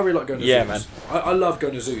 I really like going to zoos. Yeah, man. I love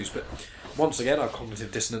going to zoos, but once again, I have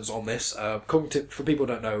cognitive dissonance on this. For people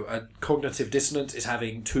who don't know, cognitive dissonance is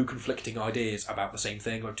having two conflicting ideas about the same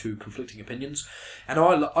thing, like two conflicting opinions. And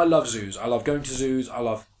I love zoos. I love going to zoos. I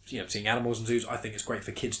love seeing animals in zoos. I think it's great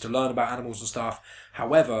for kids to learn about animals and stuff.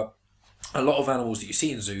 However, a lot of animals that you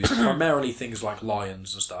see in zoos, primarily things like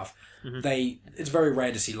lions and stuff. Mm-hmm. It's very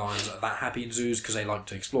rare to see lions that are that happy in zoos because they like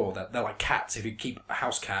to explore. They're like cats. If you keep a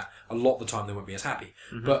house cat, a lot of the time they won't be as happy.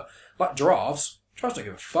 Mm-hmm. But like giraffes don't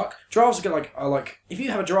give a fuck. Giraffes are like if you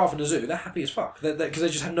have a giraffe in a zoo, they're happy as fuck because they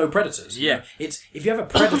just have no predators. Yeah, it's if you have a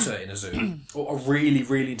predator in a zoo or a really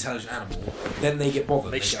really intelligent animal, then they get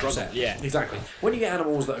bothered. They get upset. Yeah, exactly. When you get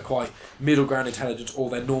animals that are quite middle ground intelligence, or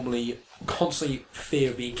they're normally constantly fear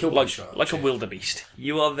of being killed by sharks, like a wildebeest.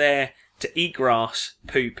 You are there to eat grass,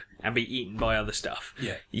 poop, and be eaten by other stuff.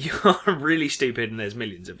 Yeah, you are really stupid, and there's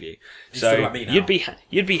millions of you. So you'd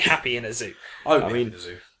be happy in a zoo. I mean, in a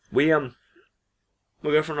zoo. My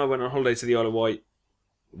girlfriend and I went on holiday to the Isle of Wight.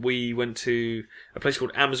 We went to a place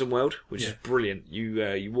called Amazon World, which is brilliant.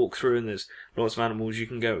 You walk through and there's lots of animals you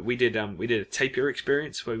can go. We did a tapir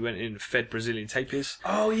experience where we went in and fed Brazilian tapirs.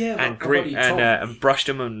 Oh yeah, and brushed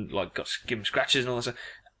them and give them scratches and all that stuff.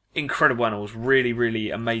 Incredible animals, really really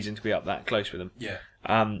amazing to be up that close with them. Yeah.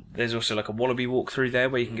 There's also like a wallaby walk through there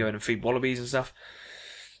where you can go in and feed wallabies and stuff.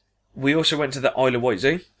 We also went to the Isle of Wight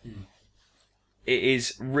Zoo. Mm. It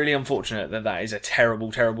is really unfortunate that is a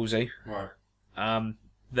terrible, terrible zoo. Right.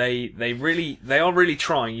 They are really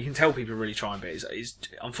trying. You can tell people are really trying, but it's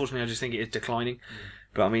unfortunately I just think it is declining. Mm.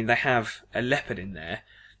 But I mean, they have a leopard in there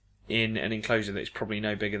in an enclosure that's probably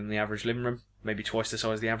no bigger than the average living room, maybe twice the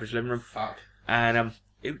size of the average living room. Fuck. And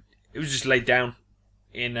it was just laid down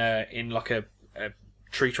in like a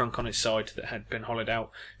tree trunk on its side that had been hollowed out.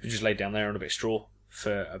 It was just laid down there on a bit of straw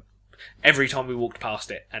for every time we walked past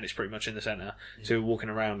it, and it's pretty much in the centre. So we were walking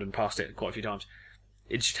around and past it quite a few times.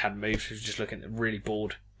 It just hadn't moved. It was just looking really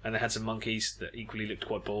bored. And they had some monkeys that equally looked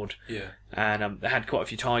quite bored. Yeah. And they had quite a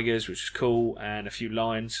few tigers, which was cool, and a few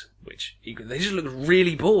lions, which they just looked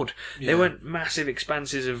really bored. Yeah. There weren't massive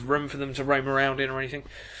expanses of room for them to roam around in or anything.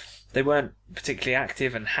 They weren't particularly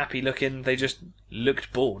active and happy looking. They just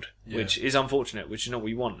looked bored, which is unfortunate, which is not what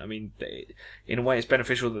you want. I mean, in a way, it's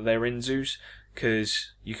beneficial that they're in zoos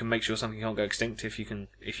because you can make sure something can't go extinct. If you can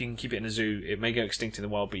keep it in a zoo, it may go extinct in the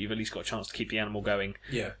wild, but you've at least got a chance to keep the animal going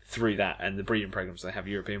through that. And the breeding programs, they have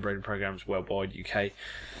European breeding programs, worldwide, UK.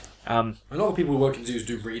 A lot of people who work in zoos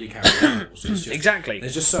do really care about animals. Exactly.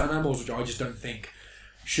 There's just certain animals which I just don't think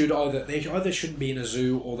they either shouldn't be in a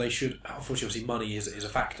zoo, or they should. Unfortunately, obviously money is a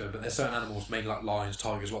factor, but there's certain animals, mainly like lions,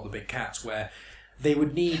 tigers, a lot of the big cats, where they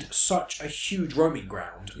would need such a huge roaming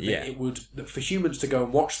ground that that for humans to go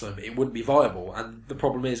and watch them, it wouldn't be viable. And the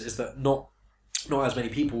problem is that not not as many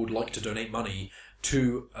people would like to donate money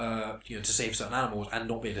to to save certain animals and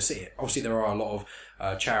not be able to see it. Obviously, there are a lot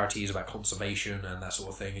of charities about conservation and that sort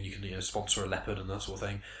of thing, and you can sponsor a leopard and that sort of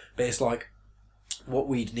thing. But it's like what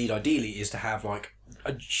we'd need ideally is to have like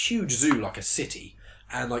a huge zoo, like a city,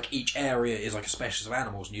 and like each area is like a species of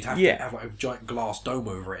animals, and you'd have to have like a giant glass dome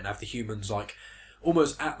over it and have the humans like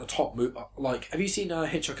almost at the top. Like, have you seen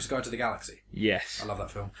Hitchhiker's Guide to the Galaxy? Yes. I love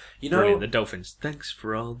that film. Brilliant, the dolphins. Thanks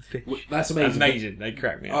for all the fish. That's amazing. Amazing. They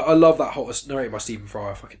crack me up. I love that whole... It's narrated by Stephen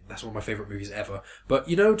Fry. That's one of my favourite movies ever. But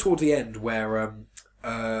towards the end where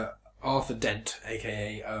Arthur Dent,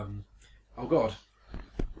 a.k.a... oh, God.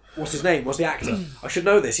 What's his name? What's the actor? I should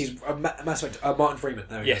know this. He's a massive actor. Martin Freeman.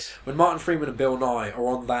 There we go. When Martin Freeman and Bill Nye are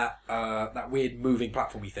on that weird moving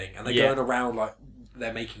platformy thing, and they're going around like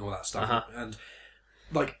they're making all that stuff, and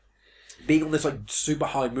like being on this like super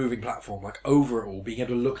high moving platform, like over it all, being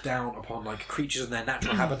able to look down upon like creatures in their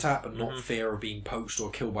natural habitat and not fear of being poached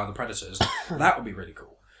or killed by the predators, that would be really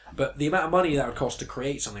cool. But the amount of money that would cost to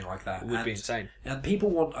create something like that would be insane. And people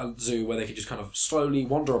want a zoo where they can just kind of slowly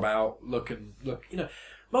wander about, look.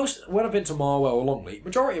 When I've been to Marwell or Longleat,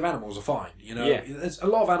 majority of animals are fine. There's a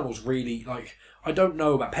lot of animals really like. I don't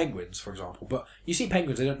know about penguins, for example, but you see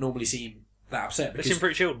penguins, they don't normally seem that upset. They seem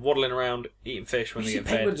pretty chilled, waddling around, eating fish when they get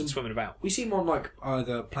fed and swimming about. We see them on like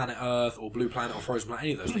either Planet Earth or Blue Planet or Frozen Planet,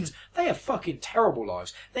 any of those things. They have fucking terrible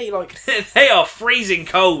lives. They like they are freezing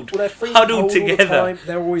cold. Well, they're freezing huddled cold together. All the time.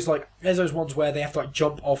 They're always like there's those ones where they have to like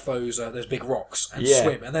jump off those big rocks and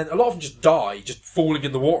swim, and then a lot of them just die, just falling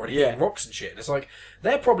in the water and hitting rocks and shit. And it's like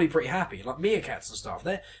they're probably pretty happy, like meerkats and stuff.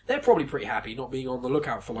 They're probably pretty happy not being on the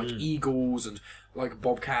lookout for like eagles and like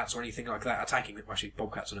bobcats or anything like that attacking them. Actually,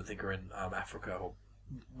 bobcats I don't think are in Africa or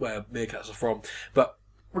where meerkats are from, but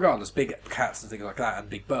regardless, big cats and things like that and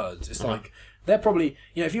big birds, it's like they're probably,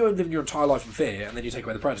 if you're living your entire life in fear and then you take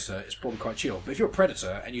away the predator, it's probably quite chill. But if you're a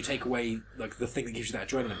predator and you take away like the thing that gives you that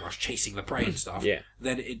adrenaline rush, chasing the prey and stuff,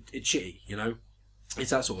 then it's shitty, it's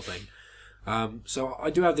that sort of thing. So I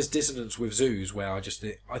do have this dissonance with zoos where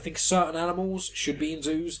I think certain animals should be in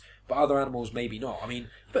zoos, but other animals maybe not. I mean,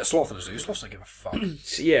 a bit of sloth in a zoo. Sloths don't give a fuck.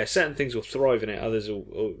 Yeah, certain things will thrive in it. Others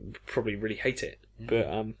will probably really hate it.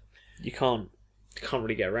 But you can't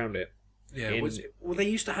really get around it. Yeah. Well, they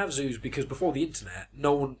used to have zoos because before the internet,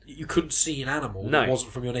 you couldn't see an animal that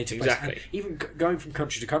wasn't from your native place. And even going from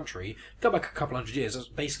country to country, go back a couple hundred years, that's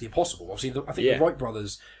basically impossible. Obviously, I think the Wright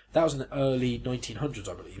brothers, that was in the early 1900s,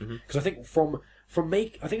 I believe. Because I think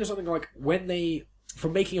I think it was something like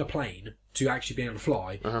from making a plane to actually being able to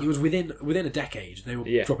fly, it was within a decade they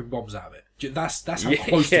were dropping bombs out of it. That's how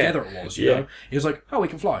close together it was. You know, it was like, oh, we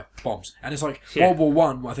can fly bombs, and it's like World War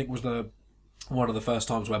One. I think was one of the first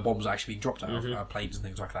times where bombs were actually being dropped out of planes and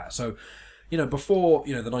things like that. So, before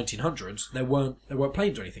the 1900s, there weren't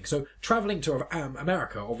planes or anything. So traveling to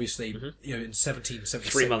America, obviously, in 1776,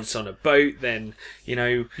 3 months on a boat, then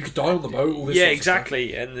you could die on the boat. All this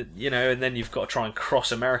exactly, and and then you've got to try and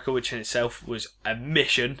cross America, which in itself was a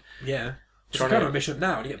mission. Yeah. It's kind of a mission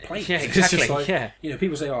now, and you get planes. Yeah, exactly. Like,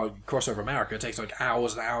 people say, "Oh, cross over America, it takes like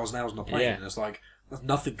hours and hours and hours on a plane," and it's like that's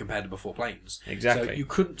nothing compared to before planes. Exactly. So you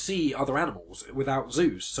couldn't see other animals without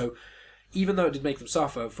zoos. So even though it did make them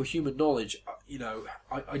suffer, for human knowledge,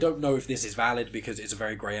 I don't know if this is valid because it's a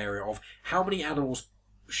very grey area of how many animals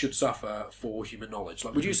should suffer for human knowledge.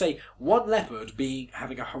 Like, would you say one leopard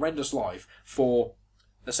having a horrendous life for,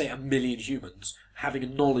 let's say, 1 million humans having a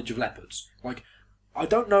knowledge of leopards? Like, I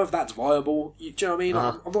don't know if that's viable. Do you know what I mean?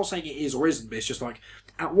 I'm not saying it is or isn't, but it's just like,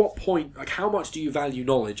 at what point, like, how much do you value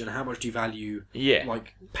knowledge and how much do you value,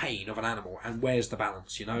 like, pain of an animal? And where's the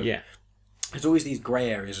balance, Yeah. There's always these grey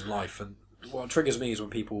areas in life, and what triggers me is when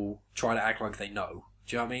people try to act like they know.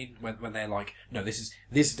 Do you know what I mean? When they're like, no, this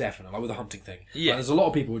is definite, like with the hunting thing. Yeah. Like, there's a lot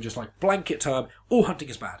of people who are just like, blanket term, all hunting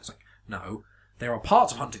is bad. It's like, no, there are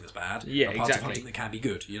parts of hunting that's bad, and parts of hunting that can be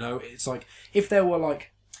good. It's like, if there were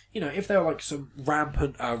like, if there were like some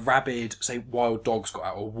rampant, rabid, say, wild dogs got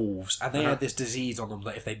out, or wolves, and they had this disease on them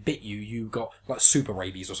that if they bit you, you got like super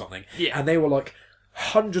rabies or something, and they were like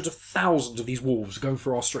hundreds of thousands of these wolves going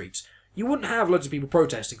through our streets, you wouldn't have loads of people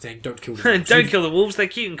protesting saying, don't kill the wolves. Don't kill the wolves, they're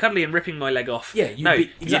cute and cuddly and ripping my leg off. Yeah,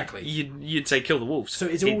 exactly. You'd say kill the wolves. So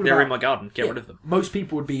it's they're in my garden, get rid of them. Most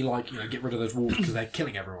people would be like, get rid of those wolves because they're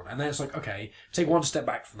killing everyone. And then it's like, okay, take one step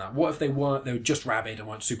back from that. What if they were just rabid and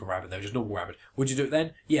weren't super rabid, they were just normal rabid? Would you do it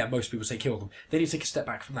then? Yeah, most people say kill them. Then you take a step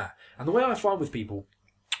back from that. And the way I find with people,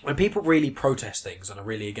 when people really protest things and are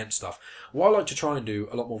really against stuff, what I like to try and do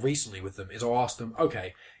a lot more recently with them is I'll ask them,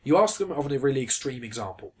 okay, you ask them of a really extreme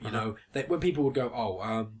example. You know, when people would go,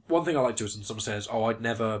 one thing I like to do is when someone says, I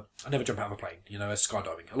never jump out of a plane, as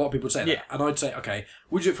skydiving. A lot of people would say that. And I'd say, okay,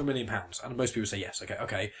 would you do it for £1 million? And most people say yes.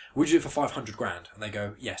 Okay. Would you do it for 500 grand? And they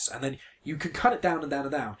go, yes. And then you can cut it down and down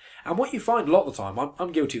and down. And what you find a lot of the time,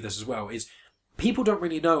 I'm guilty of this as well, is people don't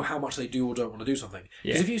really know how much they do or don't want to do something.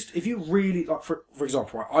 Because if you really, like, for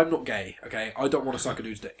example, right, I'm not gay, okay? I don't want to suck a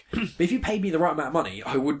dude's dick. But if you paid me the right amount of money,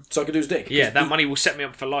 I would suck a dude's dick. Yeah, that money will set me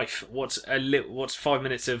up for life. What's 5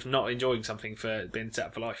 minutes of not enjoying something for being set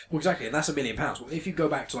up for life? Well, exactly, and that's £1 million. Well, if you go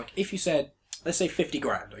back to, like, if you said, let's say 50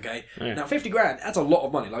 grand, okay? Yeah. Now, 50 grand, that's a lot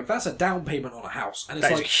of money. Like, that's a down payment on a house. And it's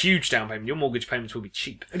that is a huge down payment. Your mortgage payments will be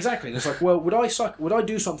cheap. Exactly. And it's like, well, would I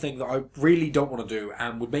do something that I really don't want to do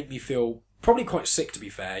and would make me feel probably quite sick, to be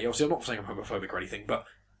fair. Obviously, I'm not saying I'm homophobic or anything, but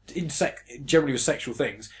generally with sexual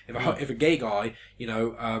things, if a gay guy,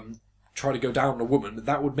 try to go down on a woman,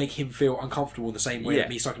 that would make him feel uncomfortable in the same way that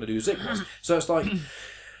me sucking a dude's dick was. So it's like,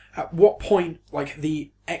 at what point, like,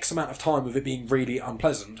 the X amount of time of it being really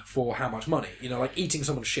unpleasant for how much money? Like, eating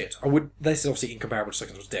someone's shit. This is obviously incomparable to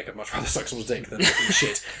sucking someone's dick. I'd much rather suck someone's dick than eat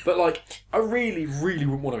shit. But, like, I really, really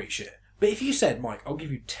wouldn't want to eat shit. But if you said, Mike, I'll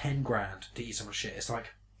give you 10 grand to eat someone's shit, it's like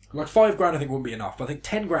 5 grand I think wouldn't be enough, but I think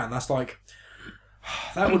 10 grand, that's like,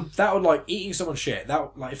 that would like, eating someone's shit,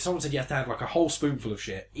 that, like, if someone said you have to have like a whole spoonful of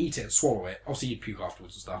shit, eat it and swallow it, obviously you'd puke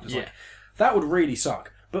afterwards and stuff, it's like, that would really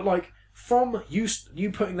suck. But like, from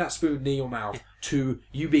you putting that spoon near your mouth to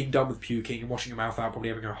you being done with puking and washing your mouth out, probably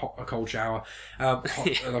having a cold shower,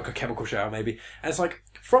 like a chemical shower maybe, and it's like,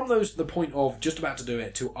 from the point of just about to do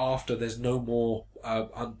it to after there's no more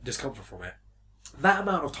discomfort from it, that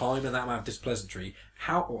amount of time and that amount of unpleasantries,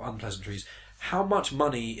 how much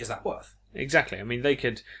money is that worth? Exactly. I mean,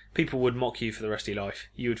 people would mock you for the rest of your life.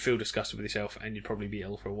 You would feel disgusted with yourself and you'd probably be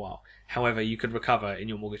ill for a while. However, you could recover in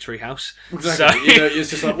your mortgage-free house. Exactly. So, it's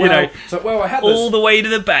just like, I had all the way to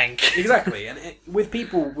the bank. Exactly. And with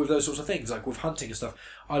people with those sorts of things, like with hunting and stuff,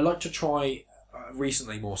 I like to try,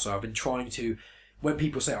 recently more so, I've been trying to, when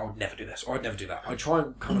people say, I'd never do this, or I'd never do that, I try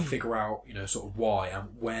and kind of figure out, sort of why and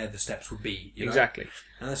where the steps would be. Exactly.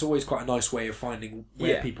 And that's always quite a nice way of finding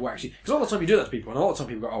where people actually... Because a lot of the time you do that to people, and a lot of the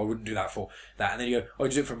time people go, I wouldn't do that for that. And then you go,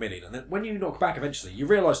 I'd do it for $1 million. And then when you knock back eventually, you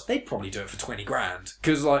realise they'd probably do it for 20 grand.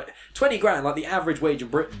 Because, like, 20 grand, like, the average wage in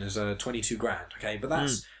Britain is 22 grand, okay? But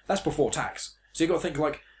that's before tax. So you've got to think,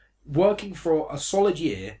 like, working for a solid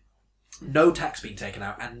year, no tax being taken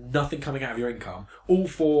out, and nothing coming out of your income, all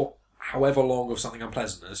for however long of something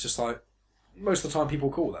unpleasant. It's just like, most of the time people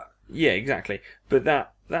call that. Yeah, exactly. But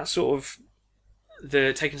that sort of,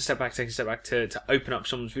 the taking a step back to open up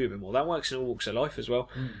someone's view a bit more, that works in all walks of life as well.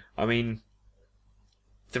 I mean,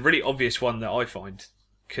 the really obvious one that I find,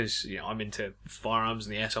 because I'm into firearms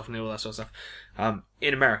and the airsoft and all that sort of stuff,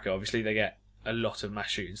 in America, obviously, they get a lot of mass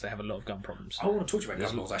shootings. They have a lot of gun problems. I want to talk to you about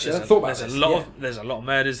gun laws, actually. I thought about this. There's a lot of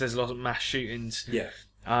murders, there's a lot of mass shootings. Yeah.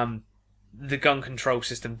 The gun control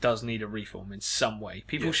system does need a reform in some way.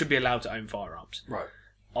 People should be allowed to own firearms. Right.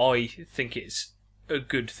 I think it's a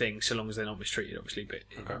good thing so long as they're not mistreated, obviously, but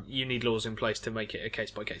you need laws in place to make it a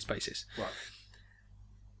case-by-case basis.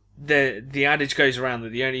 Right. The adage goes around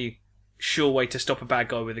that the only sure way to stop a bad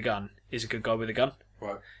guy with a gun is a good guy with a gun.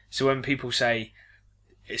 Right. So when people say,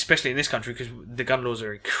 especially in this country, because the gun laws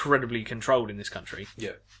are incredibly controlled in this country,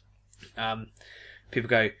 people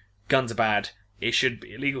go, guns are bad, it should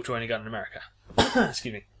be illegal to own a gun in America.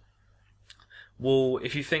 Excuse me. Well,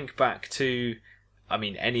 if you think back to,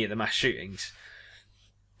 any of the mass shootings,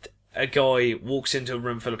 a guy walks into a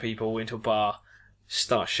room full of people, into a bar,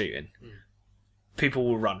 starts shooting. People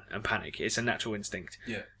will run and panic. It's a natural instinct.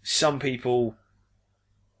 Yeah. Some people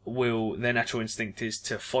their natural instinct is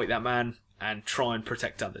to fight that man and try and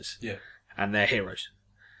protect others. Yeah. And they're heroes.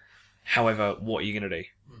 However, what are you going to do?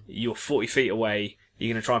 You're 40 feet away.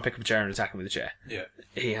 You're going to try and pick up a chair and attack him with a chair. Yeah.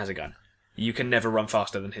 He has a gun. You can never run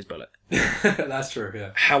faster than his bullet. That's true,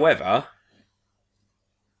 yeah. However,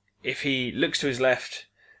 if he looks to his left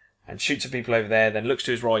and shoots at people over there, then looks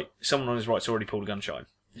to his right, someone on his right's already pulled a gunshot.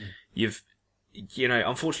 You've,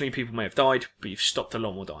 unfortunately people may have died, but you've stopped a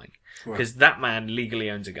lot more dying. Because that man legally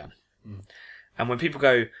owns a gun. And when people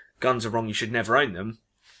go, guns are wrong, you should never own them,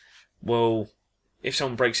 well, if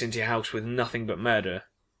someone breaks into your house with nothing but murder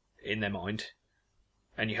in their mind,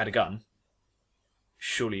 and you had a gun,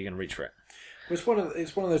 surely you're going to reach for it. It's one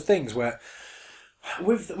of those things where,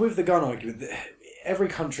 with the gun argument, every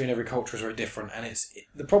country and every culture is very different, and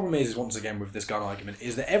the problem is once again with this gun argument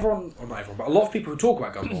is that everyone, or not everyone, but a lot of people who talk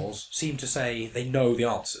about gun laws seem to say they know the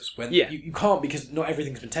answers when you can't, because not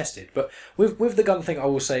everything's been tested. But with the gun thing, I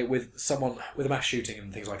will say with someone with a mass shooting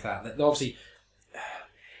and things like that obviously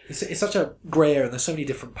it's such a grey area, and there's so many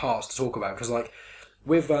different parts to talk about, because like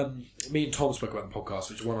with me and Tom spoke about the podcast,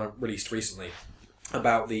 which is one I released recently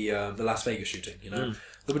about the Las Vegas shooting.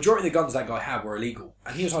 The majority of the guns that guy had were illegal,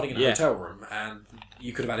 and he was hiding in a hotel room, and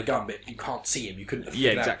you could have had a gun, but you can't see him. You couldn't have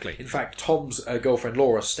figured exactly. out. In fact, Tom's girlfriend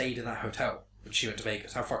Laura stayed in that hotel when she went to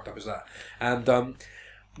Vegas. How fucked up is that? And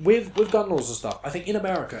with gun laws and stuff, I think in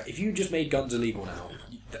America, if you just made guns illegal now,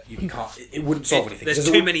 you can't. It wouldn't solve anything. There's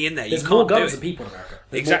too many in there. There's more guns than people in America.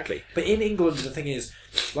 Exactly. But in England, the thing is,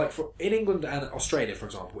 like in England and Australia, for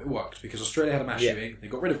example, it worked because Australia had a mass shooting. They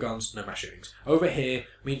got rid of guns, no mass shootings. Over here,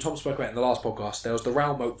 me and Tom spoke about it in the last podcast. There was the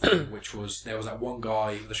Raoul Moat thing, which was there was that one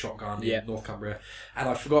guy with a shotgun in North Cumbria, and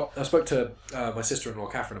I spoke to my sister-in-law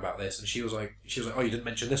Catherine about this, and she was like, oh, you didn't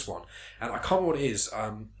mention this one, and I can't remember what it is.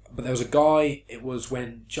 But there was a guy, it was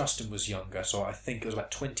when Justin was younger, so I think it was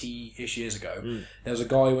about 20-ish years ago. There was a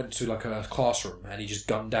guy who went to like a classroom and he just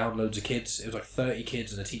gunned down loads of kids. It was like 30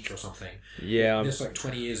 kids and a teacher or something. Yeah. This was like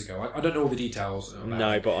 20 years ago. I don't know all the details.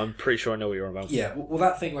 No, but I'm pretty sure I know what you're about. Yeah, well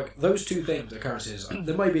that thing, like those two things, occurrences,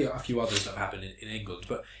 there may be a few others that have happened in England,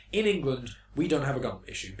 but in England, we don't have a gun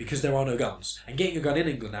issue because there are no guns. And getting a gun in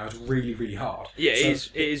England now is really, really hard. Yeah,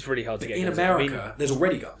 it is really hard to get in guns. America, there's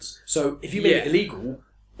already guns. So if you made it illegal,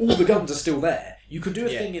 all the guns are still there. You could do a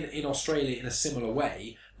thing in Australia in a similar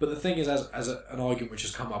way, but the thing is, as an argument which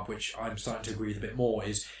has come up, which I'm starting to agree with a bit more,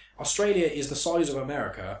 is Australia is the size of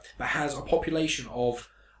America, but has a population of,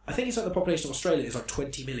 I think it's like the population of Australia is like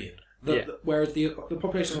 20 million. Whereas the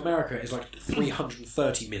population of America is like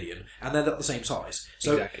 330 million, and they're the same size.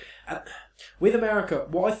 So, exactly. With America,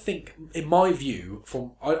 what I think, in my view,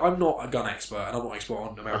 I'm not a gun expert, and I'm not an expert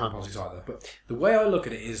on American politics either, but the way I look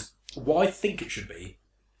at it is, what I think it should be,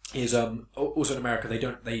 is also in America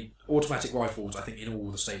they automatic rifles I think in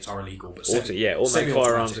all the states are illegal, but automatic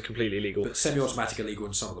firearms are completely illegal, but semi-automatic illegal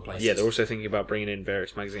in some of the places. Yeah, they're also thinking about bringing in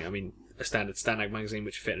various magazines. I mean, a standard Stanag magazine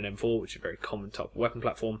which fit an M4, which is a very common type of weapon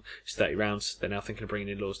platform, is 30 rounds. They're now thinking of bringing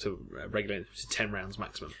in laws to regulate it to 10 rounds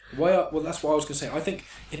maximum. Well, that's what I was going to say. I think,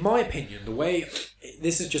 in my opinion, the way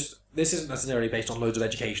this isn't necessarily based on loads of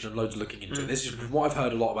education and loads of looking into it. This is from what I've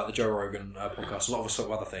heard a lot about the Joe Rogan podcast, a lot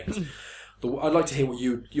of other things. I'd like to hear what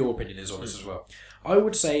your opinion is on this as well. I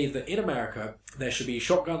would say that in America there should be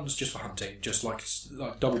shotguns just for hunting, just like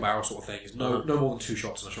double barrel sort of things. No more than 2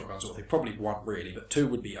 shots in a shotgun sort of thing. Probably 1 really, but 2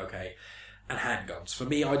 would be okay. And handguns. For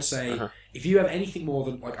me, I'd say if you have anything more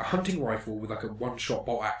than like a hunting rifle with like a 1-shot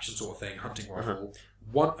bolt action sort of thing, hunting rifle,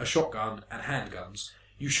 a shotgun and handguns,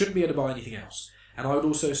 you shouldn't be able to buy anything else. And I would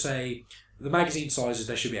also say the magazine sizes,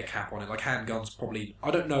 there should be a cap on it. Like handguns, probably, I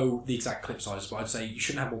don't know the exact clip sizes, but I'd say you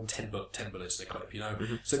shouldn't have more than 10 bullets in a clip,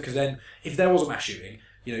 So, because then, if there was a mass shooting,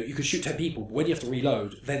 you could shoot 10 people, but when you have to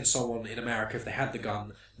reload, then someone in America, if they had the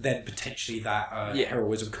gun, then potentially that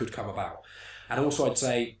heroism could come about. And also I'd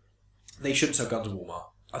say they shouldn't sell guns in Walmart.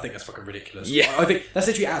 I think that's fucking ridiculous. Yeah. I think that's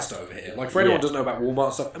literally Asda over here. Like, for anyone who doesn't know about Walmart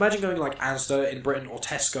and stuff, imagine going like Asda in Britain or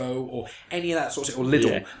Tesco or any of that sort of thing, or Lidl.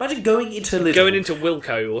 Yeah. Imagine going into Lidl. Going into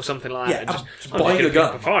Wilco or something like that. Just buying a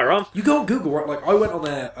gun. A firearm. You go on Google, right? Like, I went on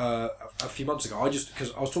there a few months ago,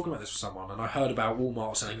 because I was talking about this with someone and I heard about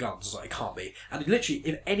Walmart selling guns. I was like, it can't be. And literally,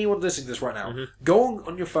 if anyone's listening to this right now, go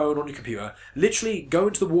on your phone, on your computer, literally go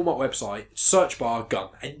into the Walmart website, search bar gun,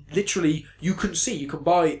 and literally you can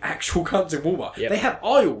buy actual guns in Walmart. Yep. They have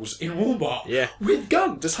aisles in Walmart with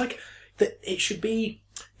guns. It's like, it should be,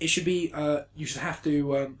 you should have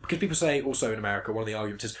to, because people say also in America, one of the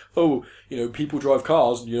arguments is, people drive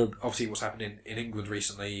cars, and obviously what's happened in England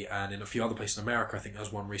recently and in a few other places in America, I think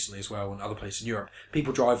there's one recently as well, and other places in Europe,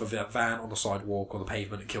 people drive a van on the sidewalk or the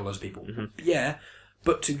pavement and kill those people. Yeah,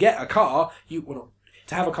 but to get a car,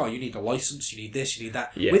 to have a car, you need a license, you need this, you need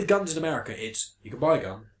that. Yeah. With guns in America, you can buy a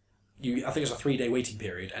gun, I think it's a 3-day waiting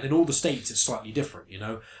period, and in all the states it's slightly different,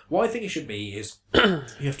 What I think it should be is, you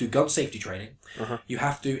have to do gun safety training. You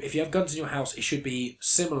have to, if you have guns in your house, it should be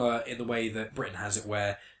similar in the way that Britain has it,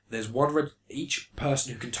 where there's each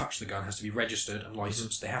person who can touch the gun has to be registered and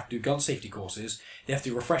licensed. They have to do gun safety courses. They have to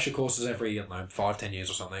do refresher courses every, 5-10 years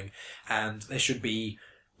or something, and there should be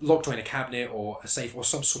locked away in a cabinet or a safe or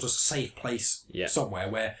some sort of safe place somewhere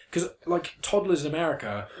where, because like toddlers in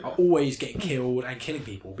America are always getting killed and killing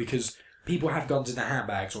people because people have guns in their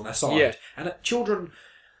handbags or on their side, and children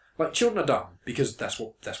are dumb because that's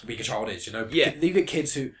what being a child is, You get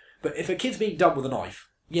kids but if a kid's being dumb with a knife,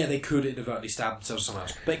 they could inadvertently stab themselves or someone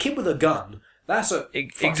else. But a kid with a gun, That's a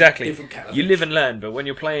exactly different kettle of you fish. live and learn, but when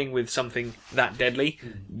you're playing with something that deadly,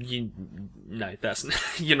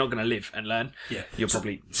 that's you're not going to live and learn. Yeah, you're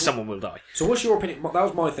probably someone will die. So, what's your opinion? That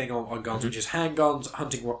was my thing on guns, which is handguns,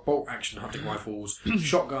 bolt action hunting rifles,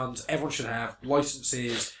 shotguns. Everyone should have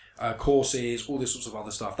licenses, courses, all this sorts of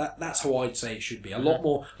other stuff. That's how I'd say it should be. A lot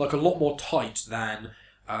more tight than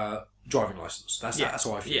driving license. That's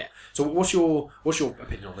how I feel. Yeah. So, what's your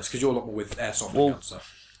opinion on this? Because you're a lot more with airsoft and gun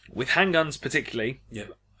stuff. With handguns particularly, Yeah.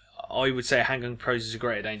 I would say a handgun poses a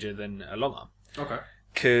greater danger than a long arm. Okay.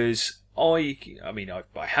 Because I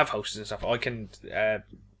have holsters and stuff. I can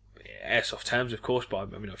airsoft terms, of course, but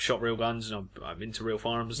I've shot real guns and I'm into real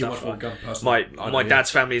firearms and You're stuff. much more gun person. My dad's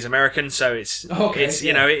family is American, so it's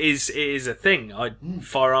it is a thing.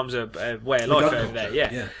 Firearms are a way of life over there.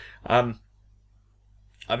 Yeah.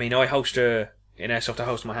 I holster in airsoft. I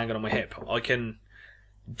holster my handgun on my hip. I can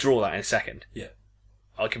draw that in a second. Yeah.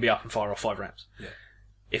 I can be up and fire off 5 rounds. Yeah.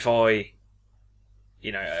 If I,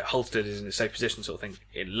 holstered is in a safe position sort of thing,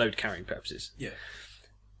 in load carrying purposes. Yeah.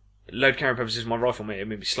 Load carrying purposes, my rifle may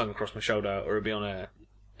be slung across my shoulder, or it'll be on a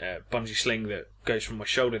bungee sling that goes from my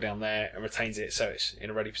shoulder down there and retains it, so it's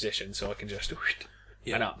in a ready position, so I can just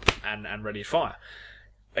and up and ready to fire.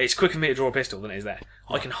 It's quicker for me to draw a pistol than it is there.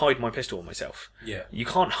 I can hide my pistol on myself. Yeah. You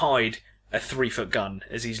can't hide a 3-foot gun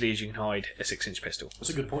as easily as you can hide a 6-inch pistol.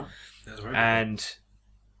 That's a good point. That's a very and good point.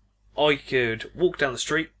 I could walk down the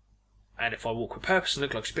street, and if I walk with purpose and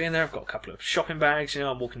look like being there, I've got a couple of shopping bags,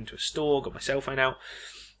 I'm walking into a store, got my cell phone out,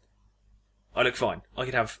 I look fine. I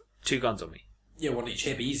could have 2 guns on me. Yeah, one each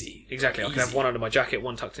hip, easy. Exactly. Easy. I could have one under my jacket,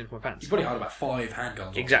 one tucked into my pants. You probably had about 5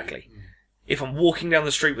 handguns. Exactly. If I'm walking down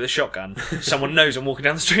the street with a shotgun, someone knows I'm walking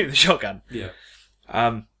down the street with a shotgun. Yeah.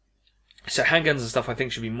 So handguns and stuff I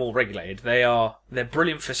think should be more regulated. They're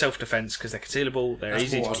brilliant for self-defense because they're concealable. They're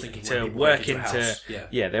easy to work into.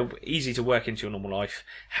 Yeah, they're easy to work into your normal life.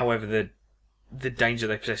 However, the danger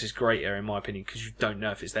they possess is greater in my opinion because you don't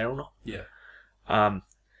know if it's there or not. Yeah.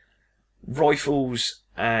 Rifles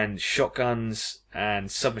and shotguns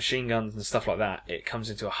and submachine guns and stuff like that, it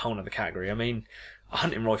comes into a whole other category. A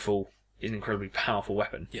hunting rifle is an incredibly powerful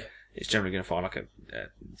weapon. Yeah. It's generally going to fire like a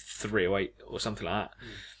 308 or something like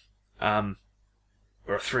that.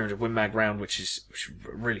 Or a 300 Win Mag round, which is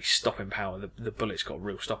really stopping power. The bullet's got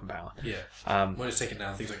real stopping power. Yeah. When it's taking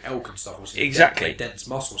down things like elk and stuff, or exactly dense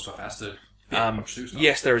muscle stuff, it has to.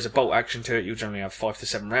 Yes, there is a bolt action to it. You'll generally have 5 to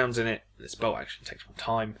 7 rounds in it. This bolt action takes more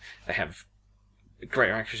time. They have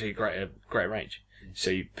greater accuracy, greater range. So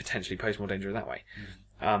you potentially pose more danger in that way.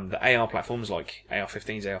 The AR platforms like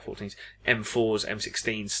AR-15s, AR-14s, M4s,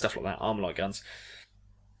 M16s, stuff like that, armor light guns.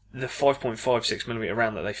 The 5.56mm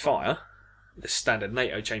round that they fire, the standard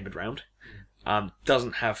NATO chambered round,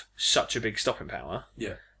 doesn't have such a big stopping power.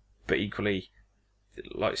 Yeah. But equally,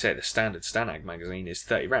 like I say, the standard Stanag magazine is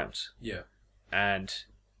 30 rounds. Yeah. And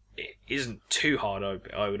it isn't too hard,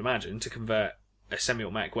 I would imagine, to convert a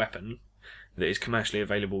semi-automatic weapon that is commercially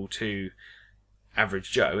available to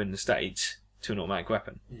average Joe in the States to an automatic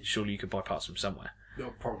weapon. Surely you could buy parts from somewhere.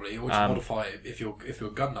 Probably, or just modify it if you're a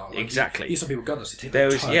gun nut. Like exactly. Some people gun nuts.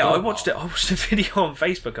 I watched a video on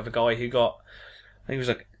Facebook of a guy who got, I think it was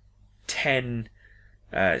like 10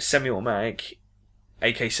 semi-automatic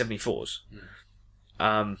AK-74s,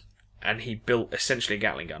 and he built essentially a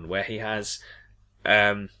Gatling gun where he has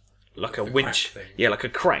like a winch, like a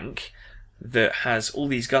crank that has all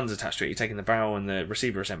these guns attached to it. You're taking the barrel and the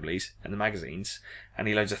receiver assemblies and the magazines, and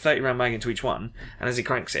he loads a 30-round mag into each one, and as he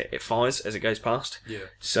cranks it, it fires as it goes past. Yeah.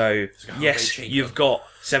 So, yes, you've got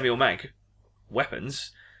semi-automatic weapons,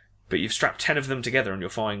 but you've strapped 10 of them together and you're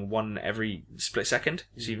firing one every split second,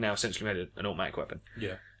 so you've now essentially made an automatic weapon.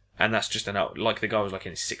 Yeah. And that's just like the guy was like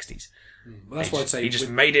in his 60s. Well, that's why I'd say he just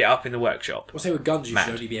made it up in the workshop. I'd say with guns, you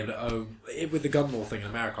should only be able to own. With the gun law thing in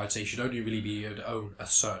America, I'd say you should only really be able to own a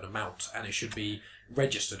certain amount, and it should be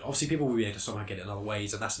registered. Obviously, people will be able to somehow get it in other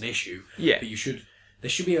ways, and that's an issue. Yeah. But there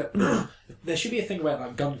should be a thing about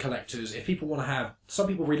like gun collectors. If people want to have, some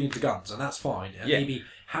people really into guns, and that's fine. And maybe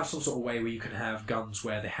have some sort of way where you can have guns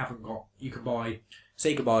where they haven't got. You can buy,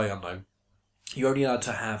 say, you can buy, I don't know. You're only allowed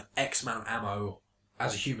to have X amount of ammo.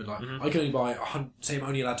 As a human, like I can only buy say I'm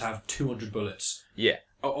only allowed to have 200 bullets. Yeah.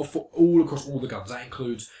 For all across all the guns. That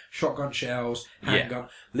includes shotgun shells, handgun.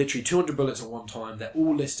 Literally 200 bullets at one time. They're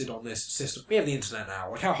all listed on this system. We have the internet now.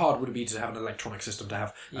 Like, how hard would it be to have an electronic system to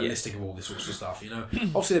have a listing of all this sorts of stuff?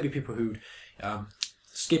 Obviously there'd be people who'd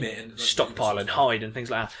skim it and stockpile and hide and things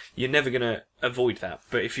like that. You're never going to avoid that.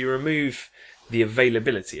 But if you remove the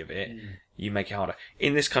availability of it, you make it harder.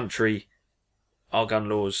 In this country, our gun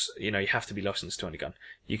laws, you have to be licensed to own a gun.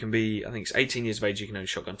 You can be, I think it's 18 years of age, you can own a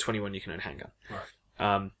shotgun. 21, you can own a handgun.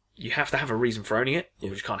 Right. you have to have a reason for owning it, or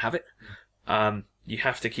you can't have it. You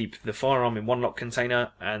have to keep the firearm in one lock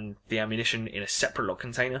container and the ammunition in a separate lock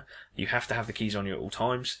container. You have to have the keys on you at all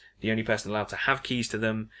times. The only person allowed to have keys to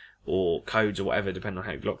them, or codes or whatever, depending on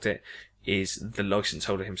how you've locked it, is the license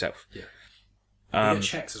holder himself. Yeah. You get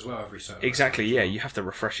checks as well every so often. Exactly, yeah. You have to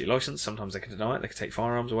refresh your license. Sometimes they can deny it. They can take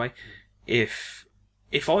firearms away. If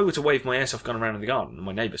I were to wave my airsoft gun around in the garden and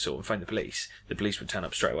my neighbour saw it and phoned the police would turn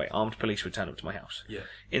up straight away. Armed police would turn up to my house. Yeah.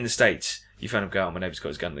 In the States, you phone up, go, oh, my neighbour's got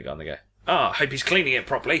his gun in the garden. They go, I hope he's cleaning it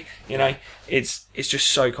properly. You know, it's just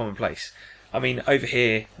so commonplace. I mean, over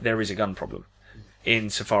here, there is a gun problem,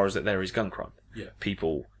 insofar as that there is gun crime. Yeah.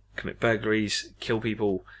 People commit burglaries, kill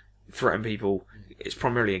people, threaten people. It's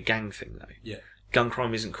primarily a gang thing, though. Yeah. Gun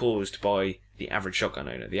crime isn't caused by the average shotgun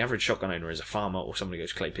owner. The average shotgun owner is a farmer or somebody who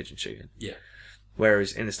goes clay pigeon shooting. Yeah.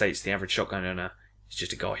 Whereas in the States, the average shotgun owner is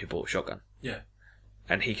just a guy who bought a shotgun. Yeah.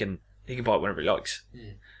 And he can buy it whenever he likes.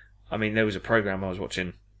 Mm. I mean, there was a program I was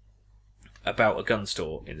watching about a gun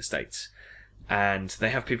store in the States, and they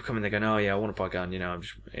have people come in, they go, oh yeah, I want to buy a gun, I'm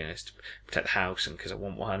just, it's to protect the house, and because I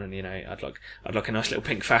want one, and I'd like a nice little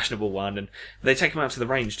pink fashionable one, and they take them out to the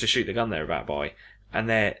range to shoot the gun they're about to buy, and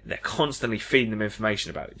they're constantly feeding them information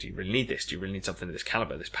about, do you really need this? Do you really need something of this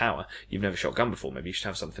caliber, this power? You've never shot a gun before, maybe you should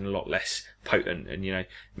have something a lot less potent, and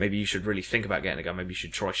maybe you should really think about getting a gun, maybe you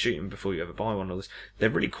should try shooting before you ever buy one. Or this, they're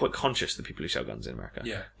really quite conscious, the people who sell guns in America.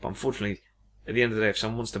 Yeah. But unfortunately, at the end of the day, if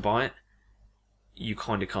someone wants to buy it, you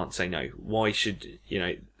kind of can't say no. Why should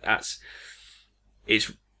it's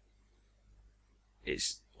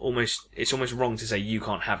almost wrong to say you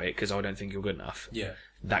can't have it because I don't think you're good enough. Yeah.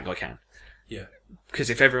 That guy can. Yeah.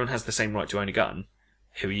 Because if everyone has the same right to own a gun,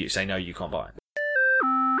 who are you to say no, you can't buy it?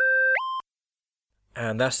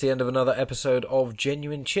 And that's the end of another episode of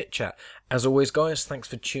Genuine Chit Chat. As always, guys, thanks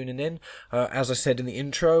for tuning in. As I said in the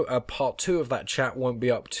intro, part 2 of that chat won't be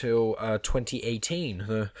up till 2018.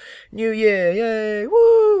 The new year, yay,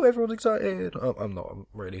 woo, everyone's excited. I'm not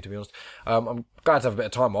really, to be honest. I'm glad to have a bit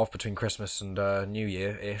of time off between Christmas and New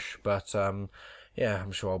Year-ish, but yeah,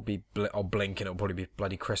 I'm sure I'll blink and it'll probably be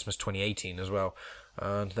bloody Christmas 2018 as well.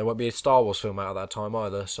 And there won't be a Star Wars film out at that time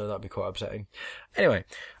either, so that'd be quite upsetting. Anyway,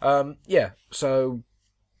 yeah, so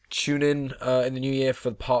tune in the new year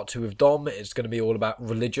for part 2 of Dom. It's going to be all about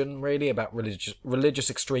religion, really, about religious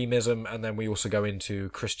extremism, and then we also go into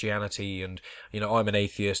Christianity, and, I'm an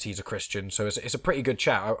atheist, he's a Christian, so it's a pretty good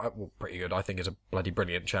chat. Well, pretty good, I think it's a bloody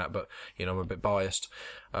brilliant chat, but, I'm a bit biased,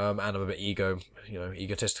 and I'm a bit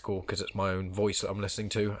egotistical, because it's my own voice that I'm listening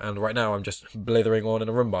to, and right now I'm just blithering on in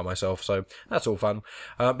a room by myself, so that's all fun.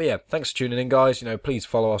 But yeah, thanks for tuning in, guys. Please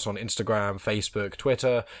follow us on Instagram, Facebook,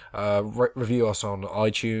 Twitter, review us on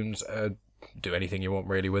iTunes, do anything you want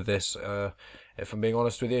really with this. If I'm being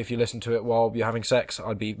honest with you, if you listen to it while you're having sex,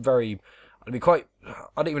 I don't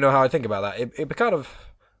even know how I think about that. It'd be kind of,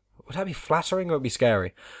 would that be flattering or would it be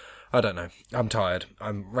scary? I don't know. I'm tired.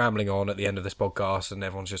 I'm rambling on at the end of this podcast and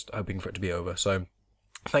everyone's just hoping for it to be over. So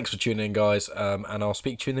thanks for tuning in, guys, and I'll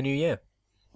speak to you in the new year.